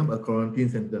 They become a quarantine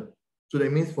center. So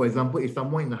that means, for example, if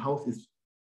someone in the house is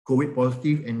COVID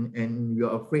positive and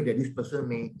you're afraid that this person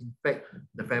may infect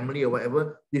the family or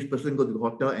whatever, this person go to the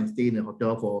hotel and stay in the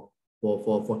hotel for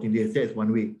 14 days. That's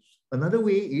one way. Another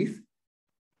way is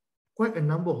quite a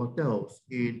number of hotels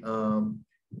in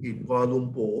Kuala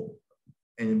Lumpur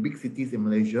and big cities in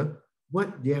Malaysia.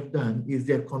 What they have done is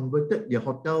they have converted their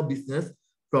hotel business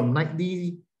from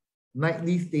nightly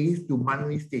stays to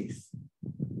monthly stays.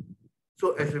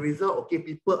 So as a result, okay,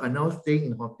 people are now staying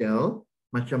in hotel,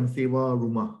 macam sewa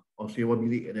rumah or sewa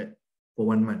bilik like that for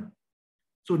 1 month.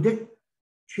 So that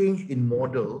change in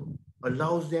model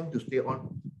allows them to stay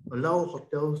on, allow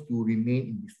hotels to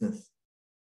remain in business.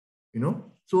 You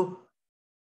know, so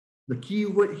the key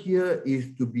word here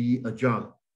is to be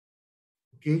agile,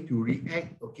 okay, to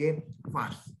react, okay,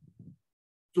 fast.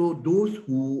 So those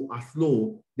who are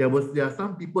slow, there are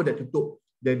some people that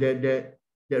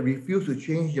refuse to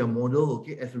change their model,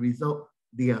 okay, as a result,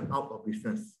 they are out of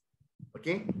business.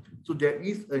 Okay, so there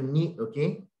is a need,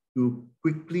 okay, to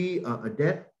quickly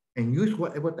adapt and use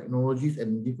whatever technologies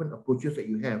and different approaches that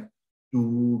you have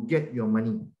to get your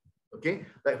money. Okay,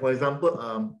 like for example,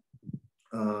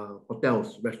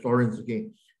 hotels, restaurants, okay,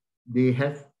 they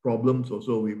have problems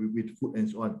also with food and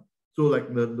so on. So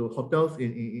like the hotels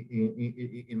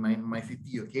in my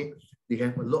city, okay, they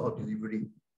have a lot of delivery.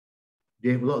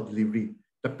 They have a lot of delivery.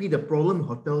 Tapi the problem in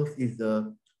hotels is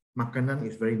the makanan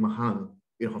is very mahal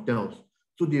in hotels.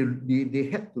 So they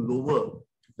had to lower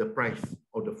the price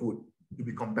of the food to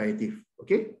be competitive.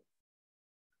 Okay?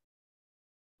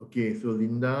 Okay, so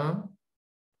Linda,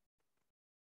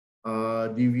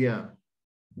 Divya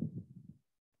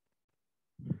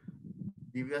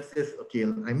says, okay,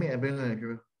 I may have been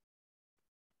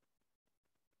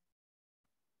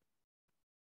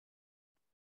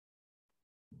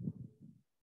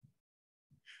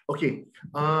okay,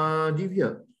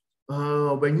 Divya,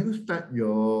 when you start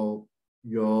your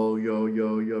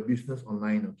business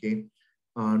online, okay,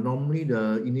 normally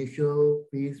the initial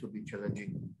phase will be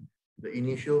challenging. The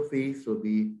initial phase will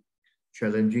be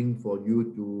challenging for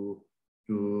you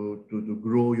to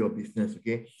grow your business,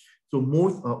 okay. So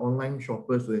most online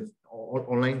shoppers or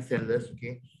online sellers,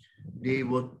 okay, they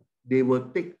will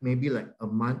take maybe like a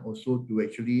month or so to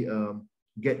actually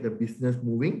get the business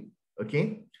moving,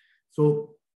 okay.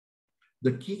 So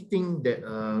the key thing that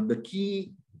the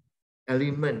key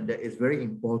element that is very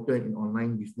important in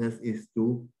online business is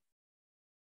to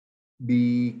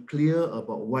be clear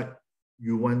about what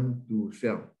you want to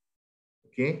sell.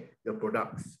 Okay, your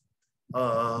products.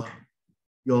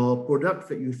 Your products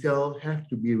that you sell have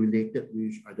to be related with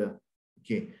each other.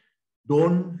 Okay,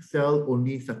 don't sell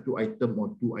only satu item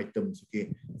or 2 items.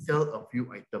 Okay, sell a few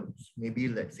items. Maybe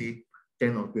let's say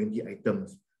 10 or 20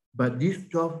 items. But these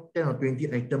 10 or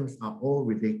 20 items are all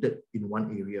related in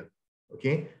one area.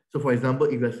 Okay, so for example,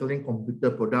 if you're selling computer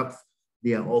products,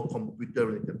 they are all computer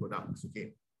related products.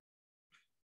 Okay,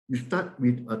 you start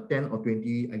with a 10 or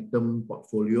 20 item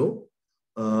portfolio.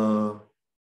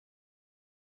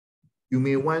 You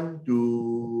may want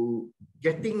to,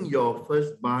 getting your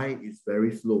first buy is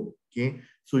very slow. Okay,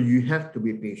 so you have to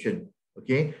be patient.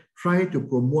 Okay, try to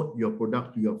promote your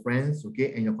product to your friends,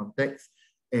 okay, and your contacts.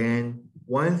 And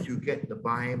once you get the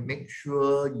buy, make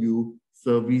sure you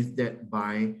service that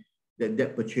buy,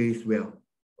 that purchase well.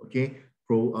 Okay,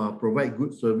 provide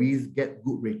good service, get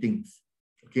good ratings.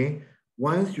 Okay,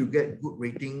 once you get good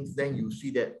ratings, then you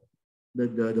see that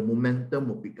the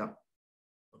momentum will pick up.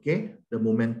 Okay, the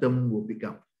momentum will pick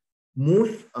up.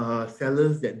 most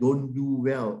sellers that don't do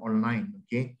well online,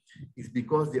 okay, is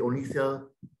because they only sell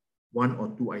 1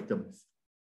 or 2 items,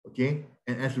 okay,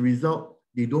 and as a result,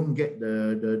 they don't get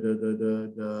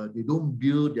they don't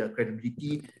build their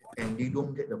credibility and they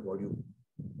don't get the volume,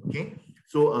 okay.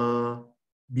 So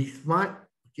be smart,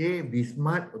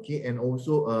 okay, and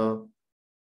also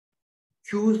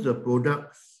choose the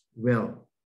products well.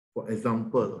 For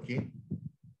example, okay,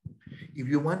 if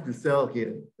you want to sell,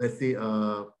 okay, let's say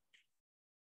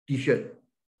t-shirt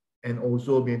and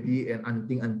also maybe an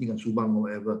anting and subang or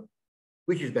whatever,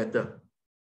 which is better?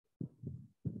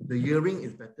 The earring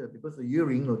is better because the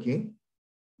earring, okay,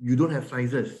 you don't have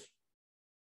sizes.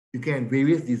 You can have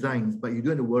various designs, but you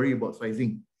don't have to worry about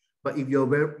sizing. But if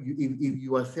if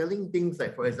you are selling things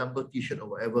like, for example, t-shirt or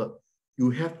whatever, you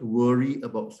have to worry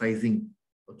about sizing,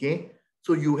 okay?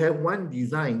 So you have one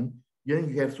design, then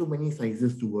you have so many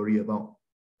sizes to worry about.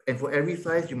 And for every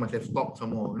size, you must have stock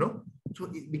some more, you know? So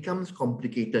it becomes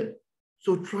complicated.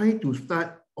 So try to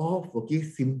start off, okay,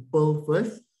 simple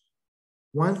first.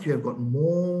 Once you have got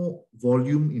more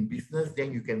volume in business,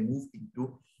 then you can move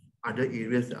into other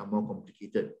areas that are more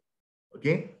complicated,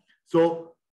 okay?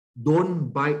 So don't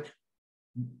bite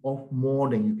off more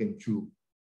than you can chew,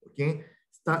 okay?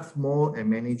 Start small and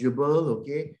manageable,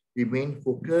 okay? Remain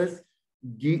focused,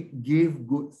 give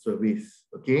good service,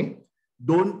 okay?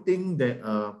 Don't think that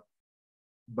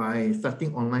by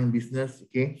starting online business,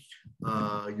 okay,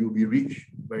 you'll be rich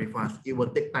very fast. It will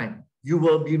take time. You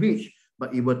will be rich,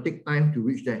 but it will take time to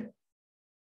reach that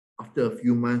after a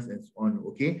few months and so on,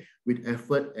 okay, with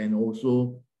effort and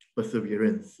also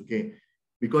perseverance, okay?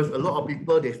 Because a lot of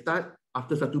people, they start,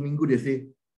 after 1 minggu, they say,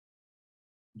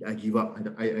 I give up,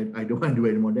 I don't want to do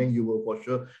it anymore. Then you will for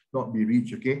sure not be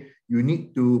rich, okay? You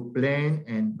need to plan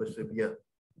and persevere,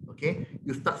 okay?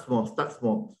 You start small, start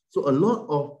small. So a lot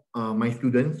of my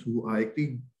students who are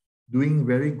actually doing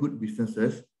very good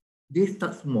businesses, they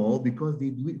start small because they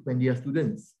do it when they are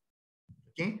students,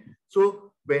 okay?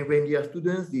 So when they are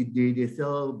students, they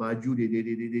sell baju,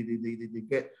 they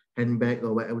get handbag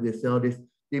or whatever they sell,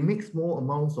 they make small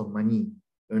amounts of money,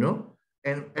 you know?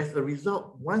 And as a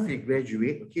result, once they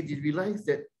graduate, okay, they realize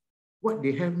that what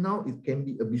they have now, it can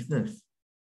be a business.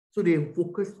 So they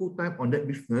focus full time on that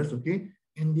business, okay,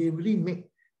 and they really make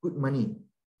good money,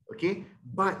 okay?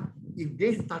 But if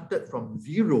they started from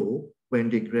zero when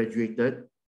they graduated,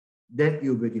 then it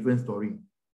will be a different story.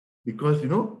 Because, you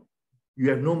know, you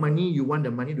have no money, you want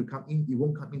the money to come in, it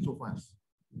won't come in so fast,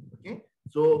 okay?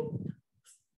 So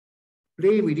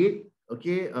play with it,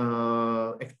 okay?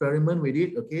 Experiment with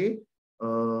it, okay?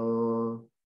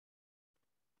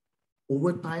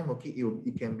 Over time, okay,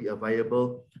 it can be a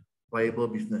viable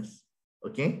business,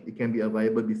 okay? It can be a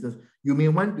viable business. You may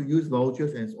want to use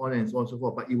vouchers and so on and so on and so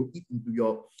forth, but it will eat into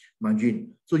your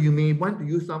margin. So you may want to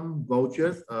use some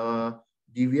vouchers,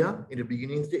 Divya, in the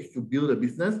beginning stage to build a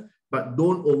business, but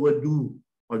don't overdo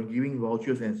on giving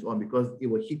vouchers and so on because it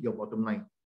will hit your bottom line,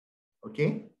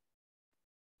 okay?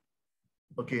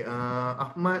 Okay,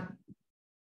 Ahmad.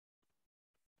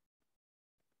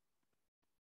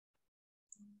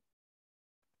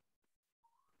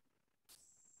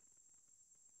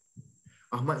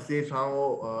 Ahmad says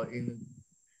how in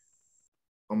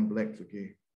complex,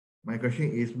 okay. My question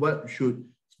is, what should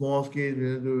small scale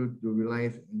do to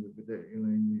realize in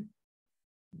the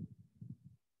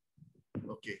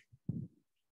okay.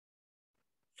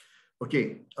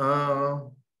 Okay.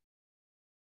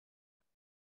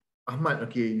 Ahmad,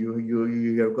 okay,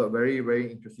 you have got very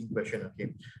interesting question.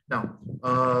 Okay. Now,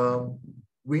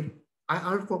 with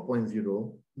IR 4.0,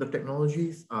 the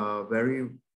technologies are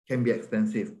can be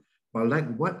expensive. But like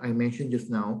what I mentioned just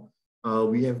now,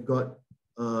 we have got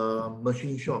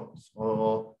machine shops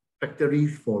or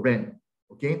factories for rent.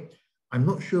 Okay, I'm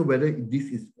not sure whether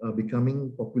this is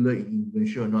becoming popular in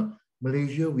Indonesia or not.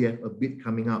 Malaysia, we have a bit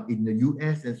coming up. In the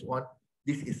US and so on,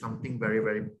 this is something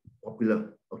very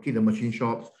popular. Okay, the machine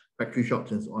shops, factory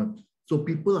shops, and so on. So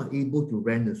people are able to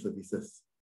rent the services.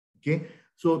 Okay,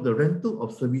 so the rental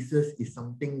of services is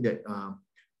something that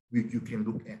you can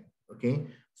look at. Okay,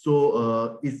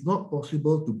 so it's not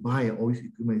possible to buy all this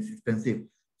equipment. It's expensive.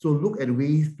 So look at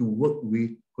ways to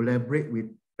collaborate with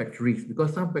factories,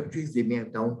 because some factories, they may have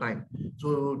downtime.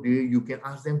 So you can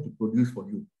ask them to produce for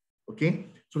you. Okay,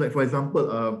 so like for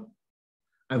example,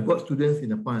 I've got students in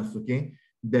the past, okay,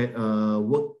 that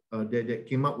that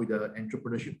came up with an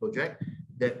entrepreneurship project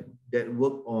that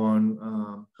work on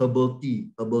herbal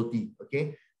tea,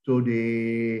 okay. So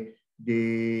they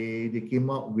came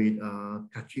up with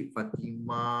Kachip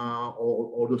Fatima,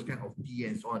 all those kind of tea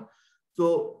and so on.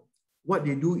 So what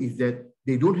they do is that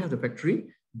they don't have the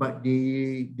factory, but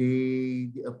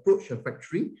they approach a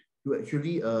factory to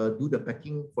actually do the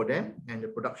packing for them and the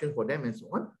production for them and so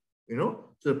on. You know,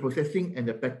 so the processing and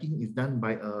the packing is done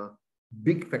by a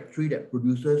big factory that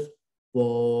produces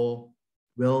for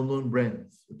well-known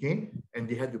brands, okay? And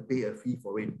they had to pay a fee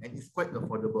for it. And it's quite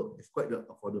affordable. It's quite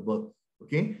affordable,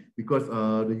 okay? Because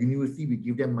the university, we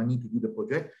give them money to do the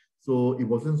project. So it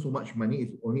wasn't so much money.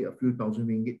 It's only a few thousand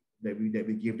ringgit that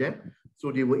we give them.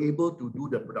 So they were able to do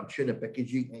the production, the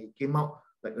packaging, and it came out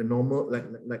like a normal,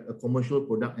 like a commercial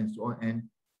product and so on. And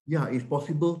yeah, it's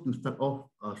possible to start off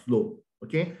slow,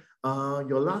 okay?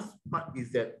 Your last part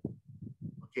is that,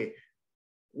 okay,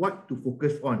 what to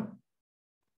focus on.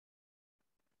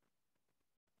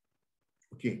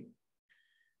 Okay,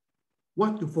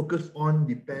 what to focus on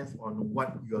depends on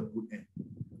what you are good at,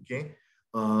 okay?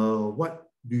 What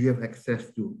do you have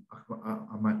access to,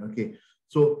 Ahmad? Okay,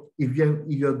 so if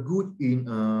you're good in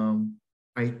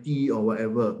IT or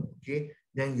whatever, okay,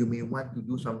 then you may want to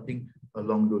do something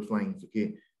along those lines,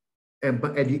 okay?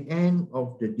 But at the end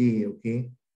of the day, okay,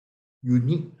 you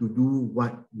need to do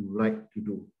what you like to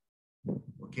do,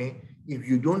 okay? If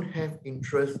you don't have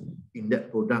interest in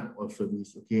that product or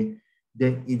service, okay,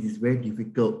 then it is very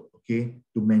difficult, okay,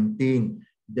 to maintain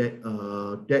that,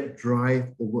 that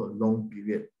drive over a long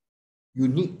period. You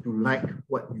need to like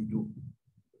what you do,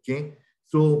 okay?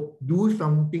 So do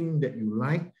something that you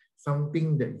like,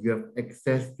 something that you have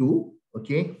access to,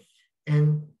 okay?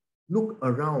 And look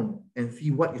around and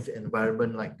see what is the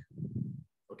environment like,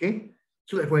 okay?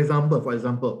 So like for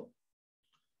example,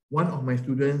 one of my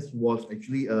students was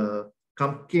actually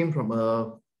came from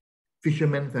a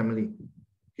fisherman family.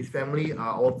 His family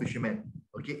are all fishermen,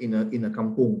 okay, in a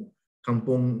kampung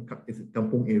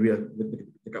area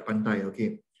dekat pantai,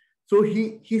 okay. So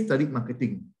he studied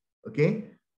marketing,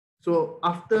 okay. So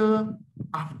after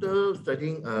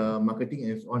studying marketing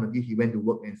and so on, okay, he went to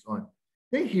work and so on.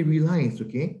 Then he realized,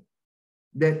 okay,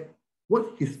 that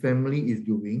what his family is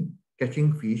doing,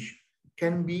 catching fish,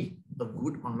 can be a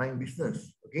good online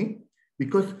business, okay?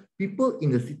 Because people in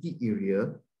the city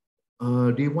area,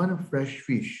 they want fresh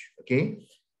fish, okay?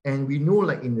 And we know,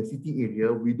 like in the city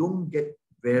area, we don't get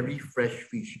very fresh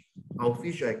fish. Our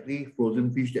fish are actually frozen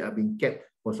fish that are being kept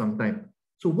for some time.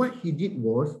 So what he did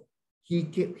was, he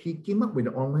came up with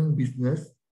an online business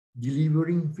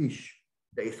delivering fish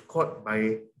that is caught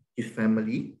by his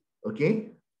family,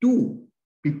 okay, to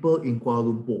people in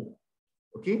Kuala Lumpur,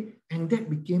 okay? And that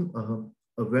became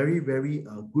a very, very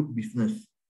good business,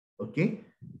 okay?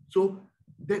 So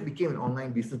that became an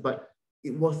online business, but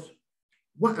it was,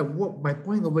 what my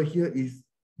point over here is,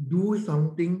 do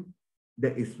something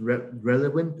that is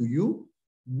relevant to you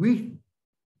with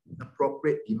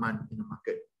appropriate demand in the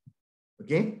market,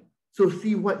 okay? So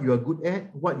see what you are good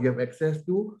at, what you have access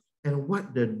to, and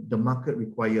what the market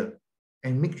require,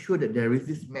 and make sure that there is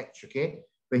this match, okay?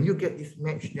 When you get this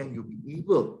match, then you'll be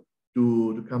able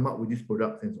to come up with these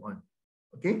products and so on,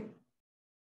 okay?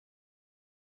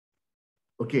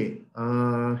 Okay,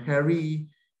 Harry.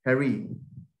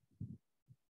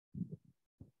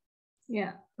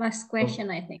 Yeah, last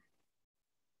question, I think.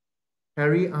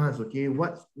 Harry asks, okay,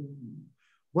 what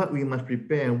we must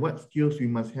prepare and what skills we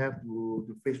must have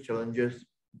to face challenges.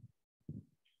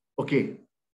 Okay,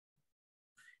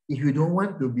 if you don't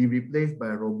want to be replaced by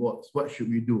robots, what should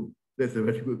we do? That's a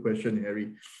very good question,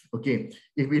 Harry. Okay,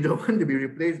 if we don't want to be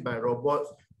replaced by robots,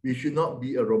 we should not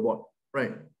be a robot,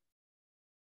 right?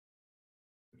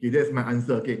 Okay, that's my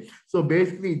answer. Okay, so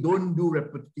basically, don't do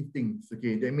repetitive things.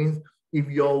 Okay, that means if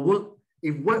your work,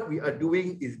 if what we are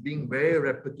doing is being very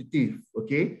repetitive,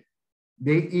 okay,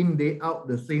 day in, day out,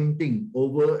 the same thing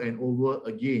over and over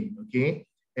again, okay,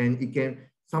 and it can,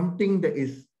 something that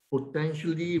is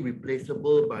potentially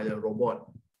replaceable by a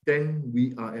robot, then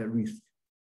we are at risk,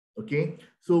 okay.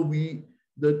 So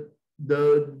the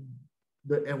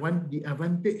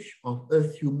advantage of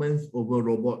us humans over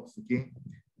robots, okay,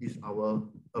 is our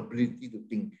ability to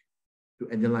think, to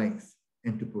analyze,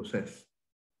 and to process,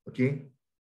 okay.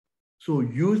 So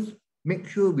make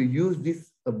sure we use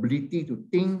this ability to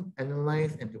think,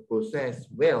 analyze, and to process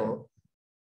well.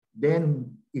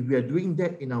 Then if we are doing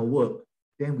that in our work,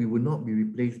 then we will not be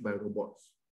replaced by robots,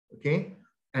 okay.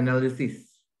 Analysis,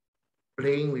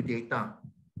 playing with data,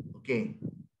 okay.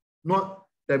 Not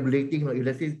tabulating, if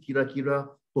let's say kira-kira,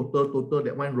 total,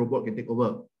 that one robot can take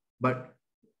over. But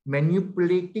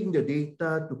manipulating the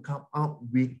data to come out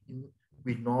with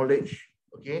knowledge,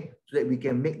 okay, so that we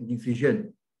can make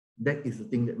decision. That is the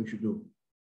thing that we should do,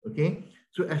 okay?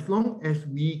 So as long as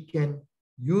we can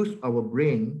use our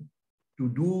brain to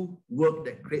do work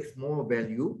that creates more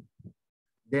value,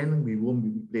 then we won't be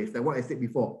replaced. Like what I said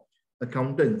before,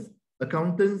 accountants,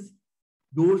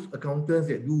 those accountants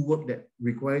that do work that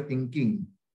require thinking,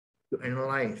 to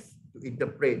analyze, to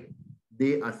interpret,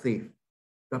 they are safe.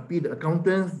 Tapi the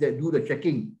accountants that do the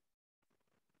checking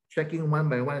one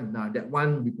by one, now that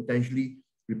one will be potentially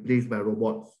replaced by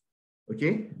robots.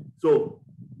 Okay, so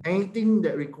anything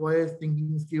that requires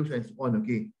thinking skills and so on,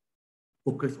 okay,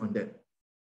 focus on that.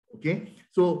 Okay,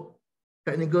 so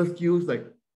technical skills like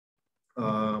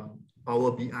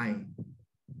Power BI,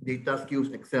 data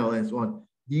skills, Excel, and so on.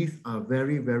 These are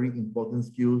very, very important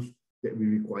skills that we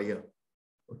require.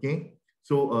 Okay,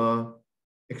 so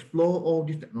explore all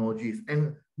these technologies,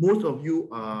 and most of you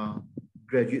are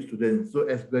graduate students. So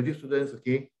as graduate students,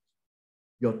 okay,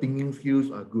 your thinking skills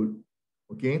are good.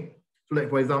 Okay, so like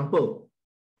for example,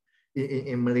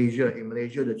 in Malaysia,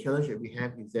 the challenge that we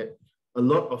have is that a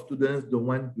lot of students don't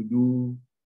want to do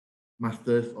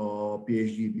masters or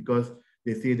PhD because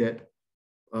they say that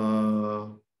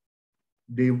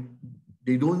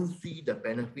they don't see the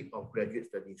benefit of graduate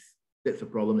studies. That's a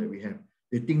problem that we have.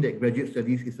 They think that graduate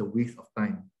studies is a waste of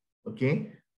time,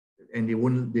 okay, and they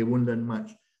won't learn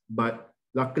much. But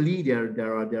luckily, there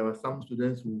are some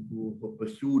students who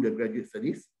pursue the graduate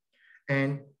studies,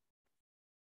 and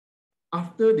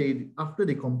after they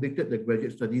completed the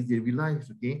graduate studies, they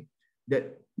realized, okay,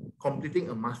 that completing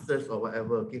a master's or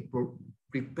whatever, okay,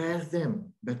 prepares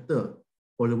them better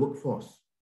for the workforce.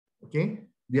 Okay,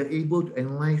 they are able to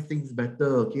analyze things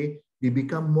better. Okay, they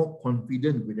become more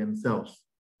confident with themselves.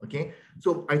 Okay,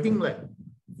 so I think like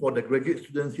for the graduate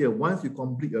students here, once you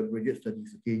complete your graduate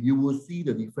studies, okay, you will see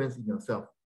the difference in yourself.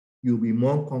 You'll be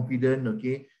more confident.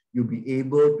 Okay, you'll be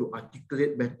able to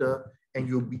articulate better, and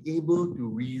you'll be able to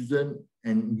reason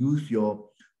and use your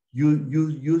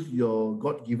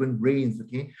God-given brains.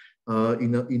 Okay,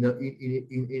 in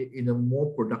a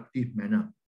more productive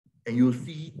manner. And you'll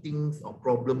see things or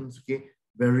problems, okay,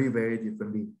 very, very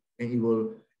differently. And it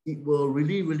will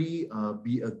really, really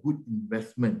be a good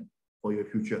investment for your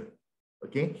future.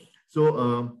 Okay.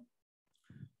 So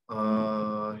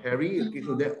Harry, okay,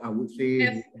 so that I would say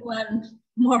I have one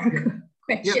more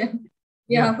question.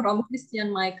 Yeah, from Christian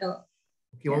Michael.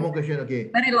 Okay, one more question. Okay.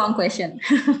 Very long question.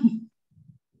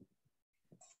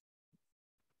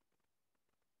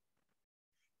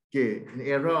 Okay, in the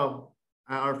era of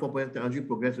IR 4.0 technology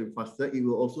progress will be faster, it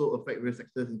will also affect various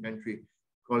sectors in the country.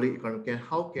 Colleague economic,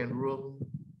 how can rural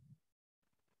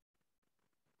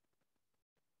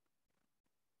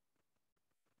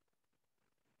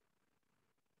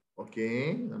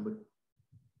okay,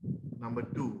 number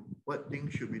two, what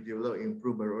things should be developed,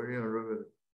 improved by rural?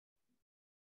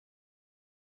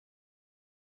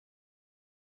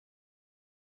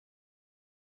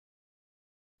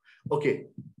 Okay.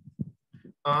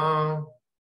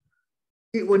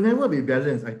 It will never be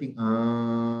balanced, I think,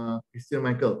 Christian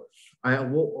Michael.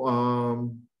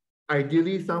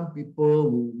 Ideally, some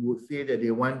people would say that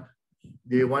they want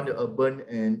the urban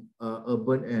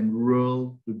and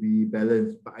rural to be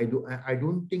balanced, but I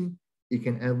don't think it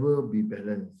can ever be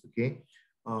balanced. Okay.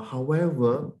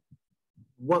 However,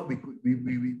 what we could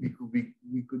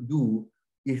do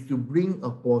is to bring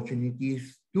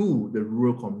opportunities to the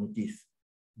rural communities,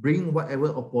 bring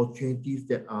whatever opportunities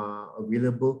that are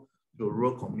available to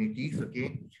rural communities,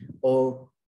 okay, or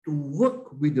to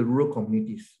work with the rural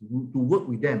communities, to work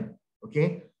with them,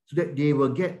 okay, so that they will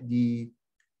get the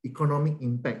economic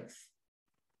impacts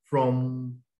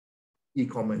from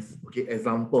e-commerce. Okay,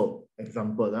 example.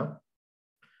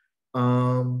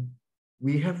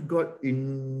 We have got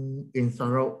in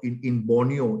Sarawak, in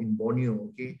Borneo,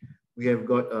 okay, we have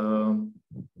got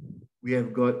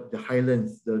the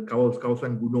highlands, the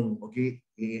kawasan gunung, okay,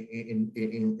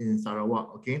 in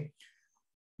Sarawak, okay,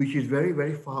 which is very,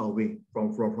 very far away from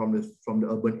the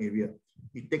urban area.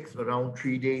 It takes around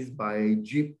 3 days by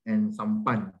jeep and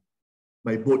sampan,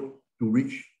 by boat, to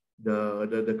reach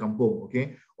the kampung,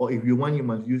 okay? Or if you want, you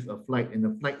must use a flight, and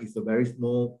the flight is a very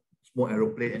small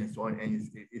aeroplane and so on, and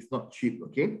it's not cheap,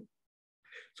 okay?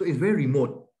 So it's very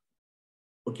remote,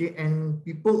 okay? And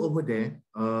people over there,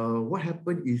 what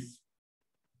happened is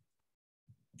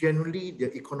generally the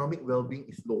economic well-being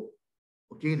is low,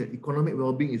 okay? The economic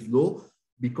well-being is low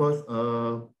because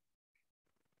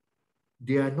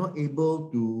they are not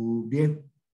able to,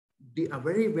 they are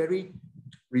very, very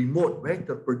remote, right?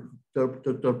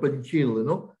 Terpencil, you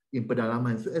know, in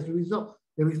pedalaman. So as a result,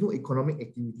 there is no economic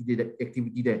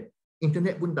activity there.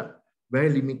 Internet pun tak, very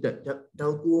limited.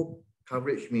 Telco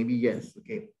coverage maybe yes,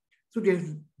 okay. So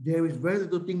there is very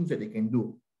little things that they can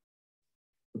do.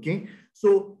 Okay,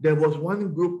 so there was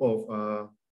one group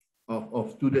of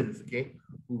students, okay,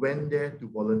 who went there to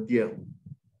volunteer,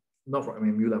 not from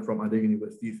MMU, from other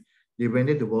universities. They went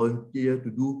there to volunteer to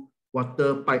do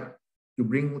water pipe, to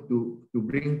bring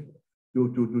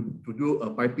to do a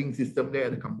piping system there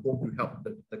at the kampung to help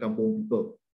the kampung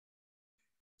people.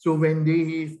 So when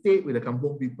they stayed with the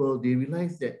kampung people, they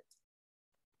realized that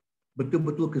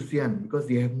betul-betul kesian because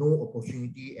they have no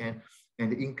opportunity and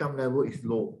the income level is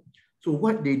low. So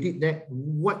what they did then,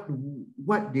 what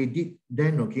they did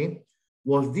then, okay,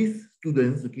 was these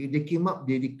students, okay, they came up,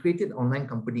 they created an online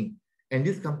company, and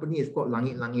this company is called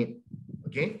Langit Langit,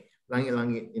 okay, Langit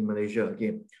Langit in Malaysia,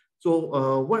 okay. So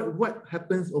what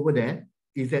happens over there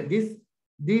is that this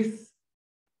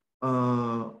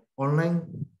online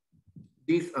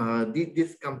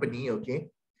this company,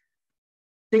 okay,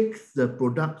 takes the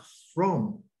products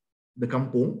from the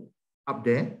kampung up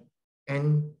there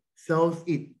and sells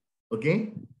it,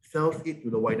 okay, sells it to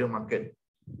the wider market.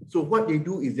 So what they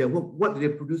do is that what do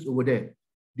they produce over there?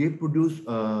 They produce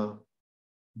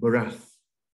beras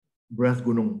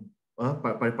gunung,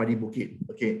 padi bukit,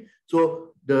 okay.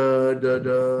 So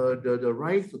the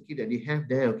rice, okay, that they have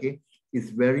there, okay,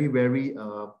 is very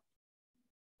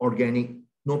organic,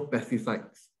 no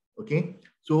pesticides, okay.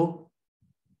 So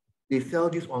they sell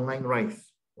this online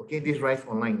rice, okay, this rice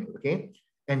online, okay,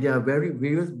 and there are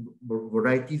various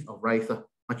varieties of rice,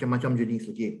 macam-macam jenis,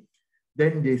 okay.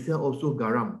 Then they sell also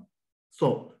garam,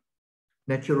 salt,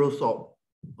 natural salt,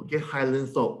 okay, Highland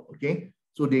salt, okay.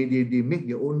 So they make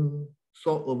their own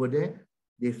salt over there,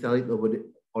 they sell it over the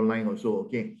online also,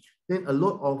 okay. Then a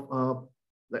lot of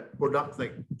like products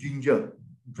like ginger,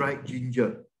 dried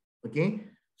ginger, okay.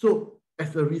 So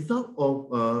as a result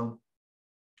of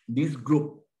this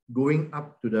group going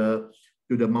up to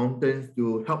the mountains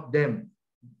to help them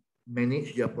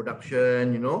manage their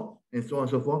production, you know, and so on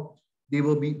and so forth, they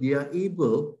are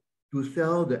able to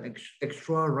sell the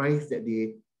extra rice that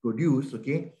they produce,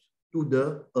 okay, to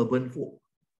the urban folk,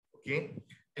 okay.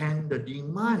 And the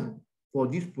demand for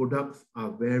these products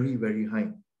are very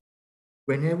high.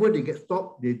 Whenever they get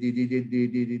stopped, they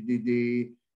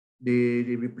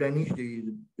replenish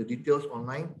the details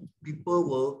online. People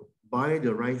will buy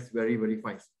the rice very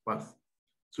fast.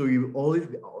 So you will always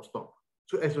be out of stock.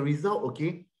 So as a result,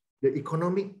 okay, the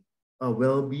economic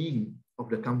well-being of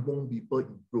the kampung people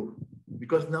improve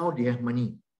because now they have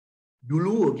money.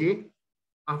 Dulu, okay,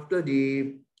 after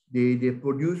they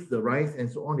produce the rice and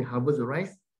so on, they harvest the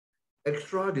rice,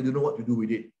 extra, they don't know what to do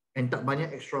with it. And tak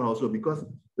banyak extra also because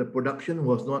the production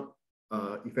was not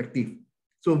effective.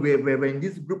 So when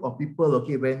this group of people,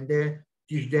 okay, went there,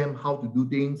 teach them how to do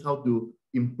things, how to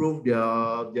improve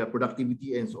their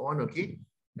productivity and so on, okay,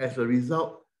 as a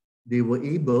result, they were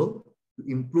able to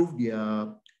improve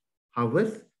their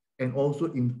harvest and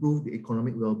also improve the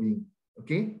economic well-being,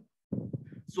 okay.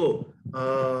 So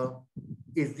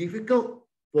it's difficult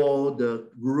for the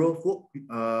rural folk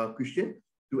Christian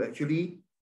to actually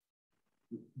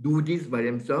do this by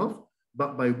themselves,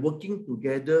 but by working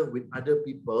together with other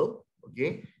people,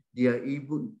 okay, they are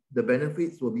able, the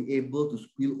benefits will be able to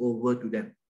spill over to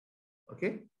them,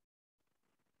 okay.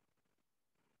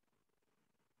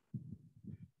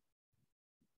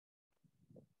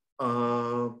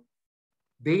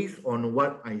 Based on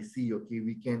what I see, okay,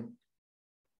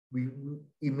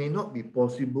 it may not be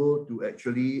possible to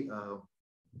actually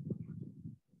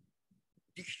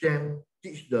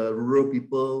teach the rural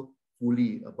people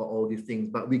fully about all these things,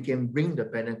 but we can bring the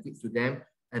benefits to them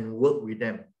and work with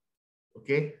them,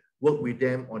 okay, work with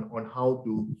them on how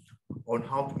to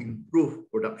improve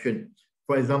production.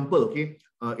 For example, okay,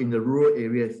 in the rural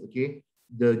areas, okay,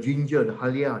 the ginger, the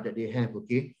halia that they have,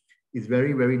 okay, is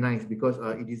very nice because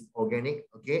it is organic,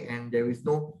 okay, and there is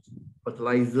no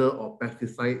fertilizer or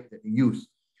pesticide that they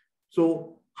use.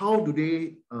 So how do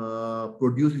they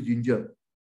produce ginger?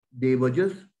 They will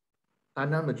just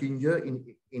tanam the ginger in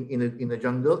the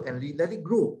jungle and let it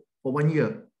grow for 1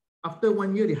 year. After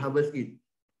 1 year, they harvest it,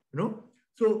 you know.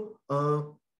 So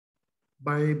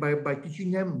by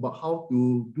teaching them about how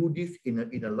to do this in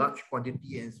a large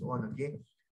quantity and so on, okay,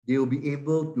 they will be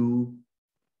able to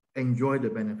enjoy the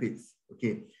benefits,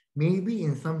 okay. Maybe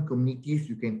in some communities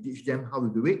you can teach them how to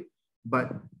do it,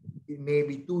 but it may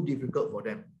be too difficult for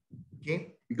them,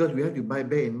 okay, because we have to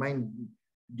bear in mind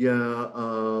they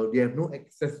have no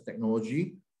access to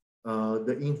technology,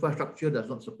 the infrastructure does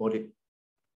not support it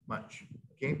much,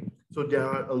 okay. So there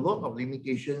are a lot of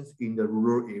limitations in the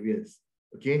rural areas,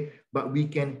 okay, but we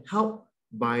can help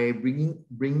by bringing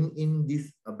in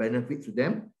these benefits to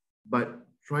them, but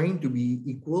trying to be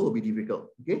equal will be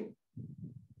difficult, okay.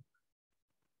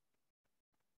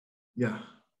 Yeah.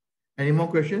 Any more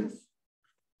questions?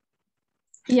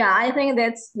 Yeah, I think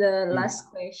that's the last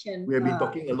question. We have been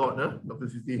talking a lot, huh, Dr.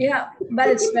 Siti? Yeah, but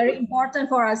it's very important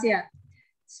for us. Yeah,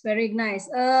 it's very nice.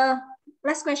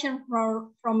 Last question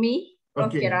from me,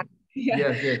 Prof. Okay. Gerald.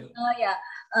 Yes. Yeah.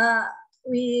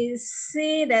 we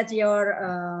see that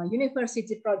your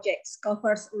university projects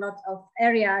covers a lot of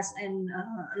areas and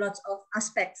lots of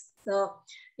aspects. So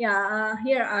yeah,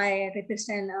 here I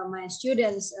represent my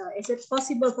students. Is it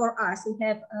possible for us who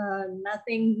have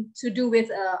nothing to do with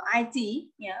IT,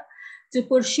 yeah, to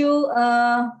pursue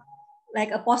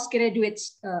like a postgraduate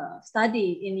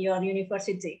study in your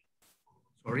university?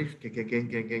 Sorry,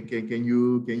 can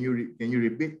you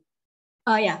repeat?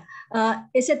 Yeah.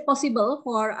 Is it possible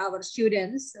for our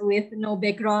students with no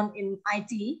background in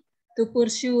IT to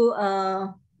pursue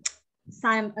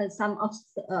some of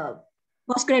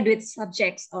postgraduate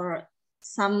subjects or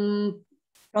some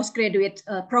postgraduate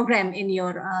program in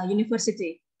your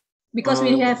university? Because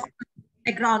we have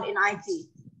background in IT.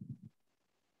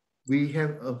 We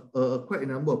have quite a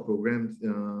number of programs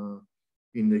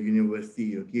in the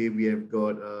university. Okay, we have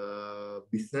got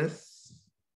business.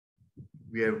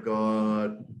 We have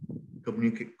got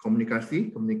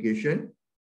communication.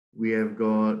 We have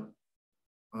got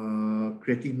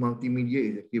creative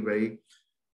multimedia is actually very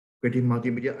creative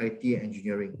multimedia, IT, and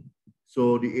engineering.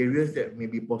 So the areas that may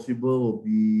be possible will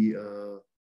be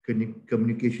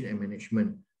communication and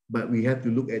management. But we have to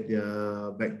look at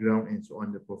their background and so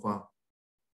on, the profile.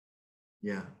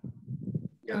 Yeah.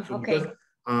 Yeah. So okay.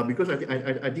 Because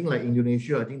I think like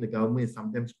Indonesia, I think the government is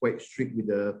sometimes quite strict with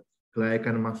the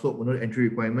kelayakan masuk, entry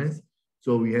requirements.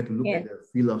 So we have to look at the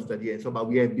field of study. And so, but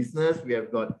we have business, we have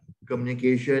got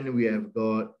communication, we have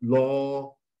got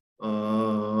law.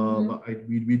 But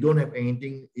we don't have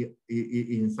anything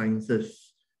in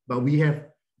sciences. But we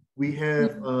have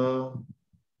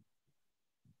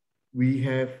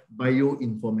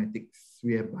bioinformatics.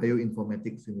 We have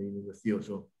bioinformatics in the university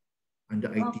also under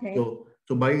IT. Okay. So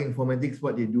bioinformatics,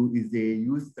 what they do is they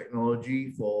use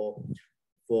technology for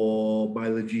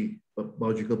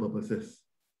biological purposes.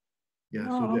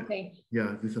 Yeah.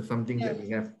 Yeah, this is something that we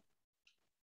have.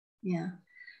 Yeah.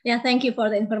 Yeah, thank you for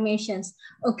the information.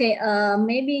 Okay,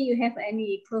 maybe you have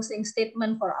any closing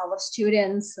statement for our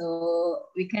students so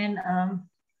we can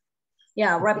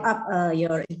wrap up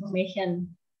your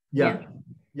information.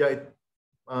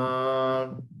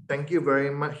 Thank you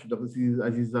very much, Dr. Siti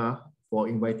Azizah, for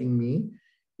inviting me.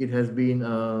 It has been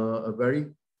a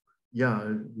very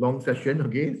long session.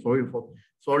 Okay, sorry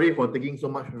for taking so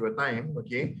much of your time.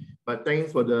 Okay, but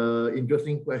thanks for the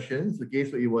interesting questions. Okay,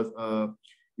 so it was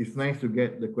it's nice to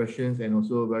get the questions and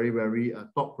also very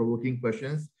thought-provoking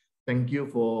questions. Thank you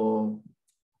for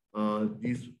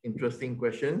these interesting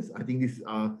questions. I think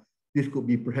this could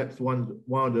be perhaps one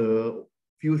of the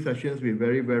few sessions with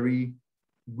very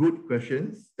good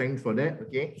questions. Thanks for that.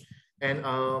 Okay, and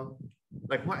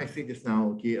like what I said just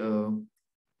now. Okay,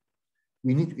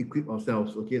 we need to equip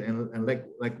ourselves. Okay, and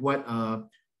like what our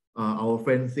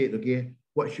friend said. Okay,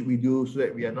 what should we do so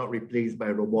that we are not replaced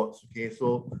by robots? Okay,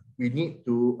 so we need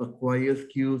to acquire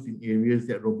skills in areas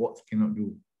that robots cannot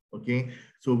do. Okay,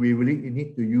 so we really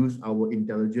need to use our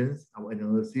intelligence, our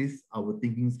analysis, our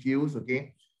thinking skills.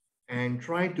 Okay, and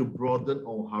try to broaden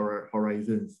our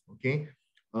horizons. Okay,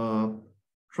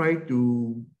 try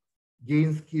to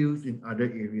gain skills in other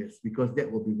areas because that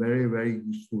will be very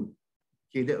useful.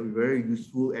 Okay, that will be very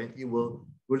useful and it will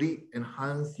really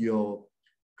enhance your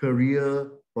career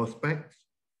prospects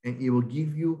and it will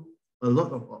give you a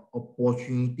lot of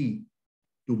opportunity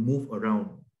to move around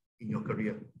in your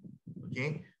career.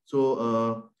 Okay,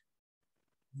 so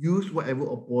use whatever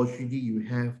opportunity you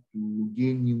have to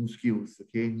gain new skills.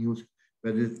 Okay,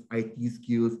 whether it's IT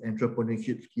skills,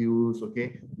 entrepreneurship skills,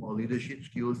 okay, or leadership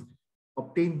skills.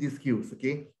 Obtain these skills,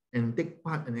 okay, and take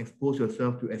part and expose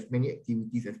yourself to as many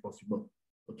activities as possible.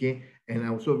 Okay, and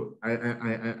also I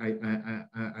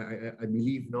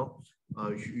believe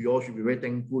you all should be very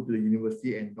thankful to the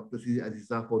university and Dr. Siti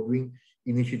Azizah for doing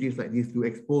initiatives like this to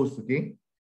expose, okay,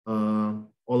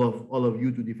 all of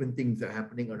you to different things that are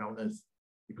happening around us.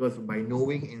 Because by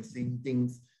knowing and seeing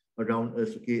things around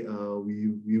us, okay,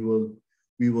 we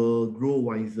will grow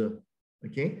wiser.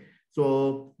 Okay,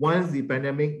 so once the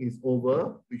pandemic is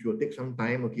over, which will take some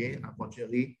time, okay,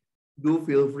 unfortunately, do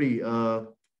feel free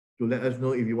to let us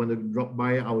know if you want to drop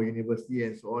by our university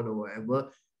and so on or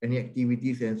whatever, any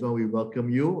activities and so on, we welcome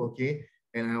you, okay?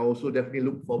 And I also definitely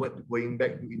look forward to going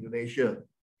back to Indonesia,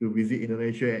 to visit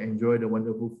Indonesia and enjoy the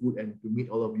wonderful food and to meet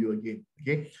all of you again,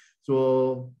 okay?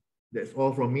 So that's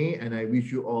all from me and I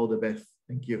wish you all the best.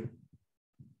 Thank you.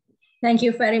 Thank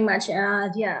you very much.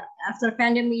 Yeah, after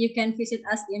pandemic, you can visit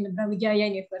us in the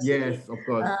Brawijaya University. Yes, of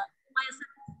course.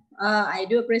 I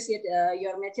do appreciate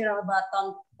your material about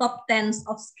top 10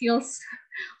 of skills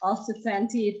of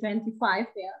 2025.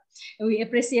 Yeah, we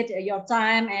appreciate your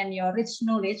time and your rich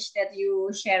knowledge that you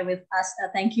share with us.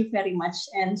 Thank you very much.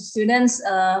 And students,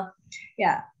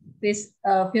 yeah, please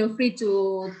feel free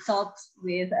to talk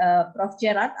with Prof.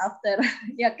 Gerald after.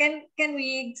 Yeah, can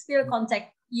we still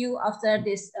contact you after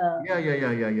this?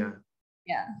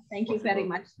 Yeah, thank you very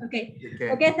much. Okay,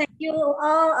 okay, thank you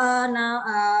all. Now,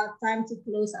 time to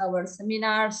close our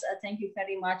seminars. Thank you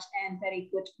very much and very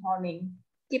good morning.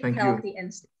 Keep healthy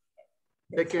and stay.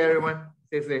 Take care, everyone.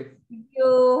 Stay safe. Thank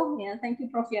you. Yeah, thank you,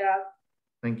 Prof. Gerald.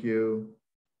 Thank you.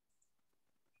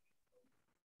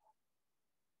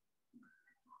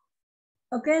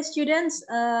 Okay, students.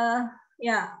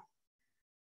 Yeah.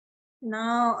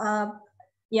 Now,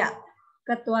 yeah.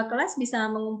 Ketua kelas bisa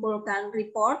mengumpulkan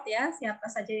report ya, siapa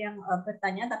saja yang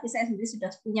bertanya, tapi saya sendiri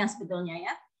sudah punya sebetulnya ya.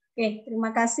 Oke,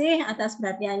 terima kasih atas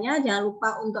perhatiannya. Jangan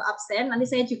lupa untuk absen. Nanti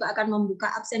saya juga akan membuka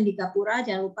absen di Gapura.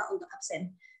 Jangan lupa untuk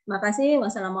absen. Terima kasih.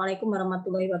 Wassalamualaikum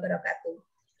warahmatullahi wabarakatuh.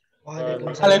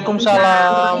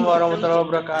 Waalaikumsalam warahmatullahi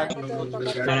wabarakatuh.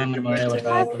 Terima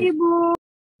kasih, Bu.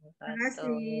 Terima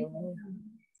kasih.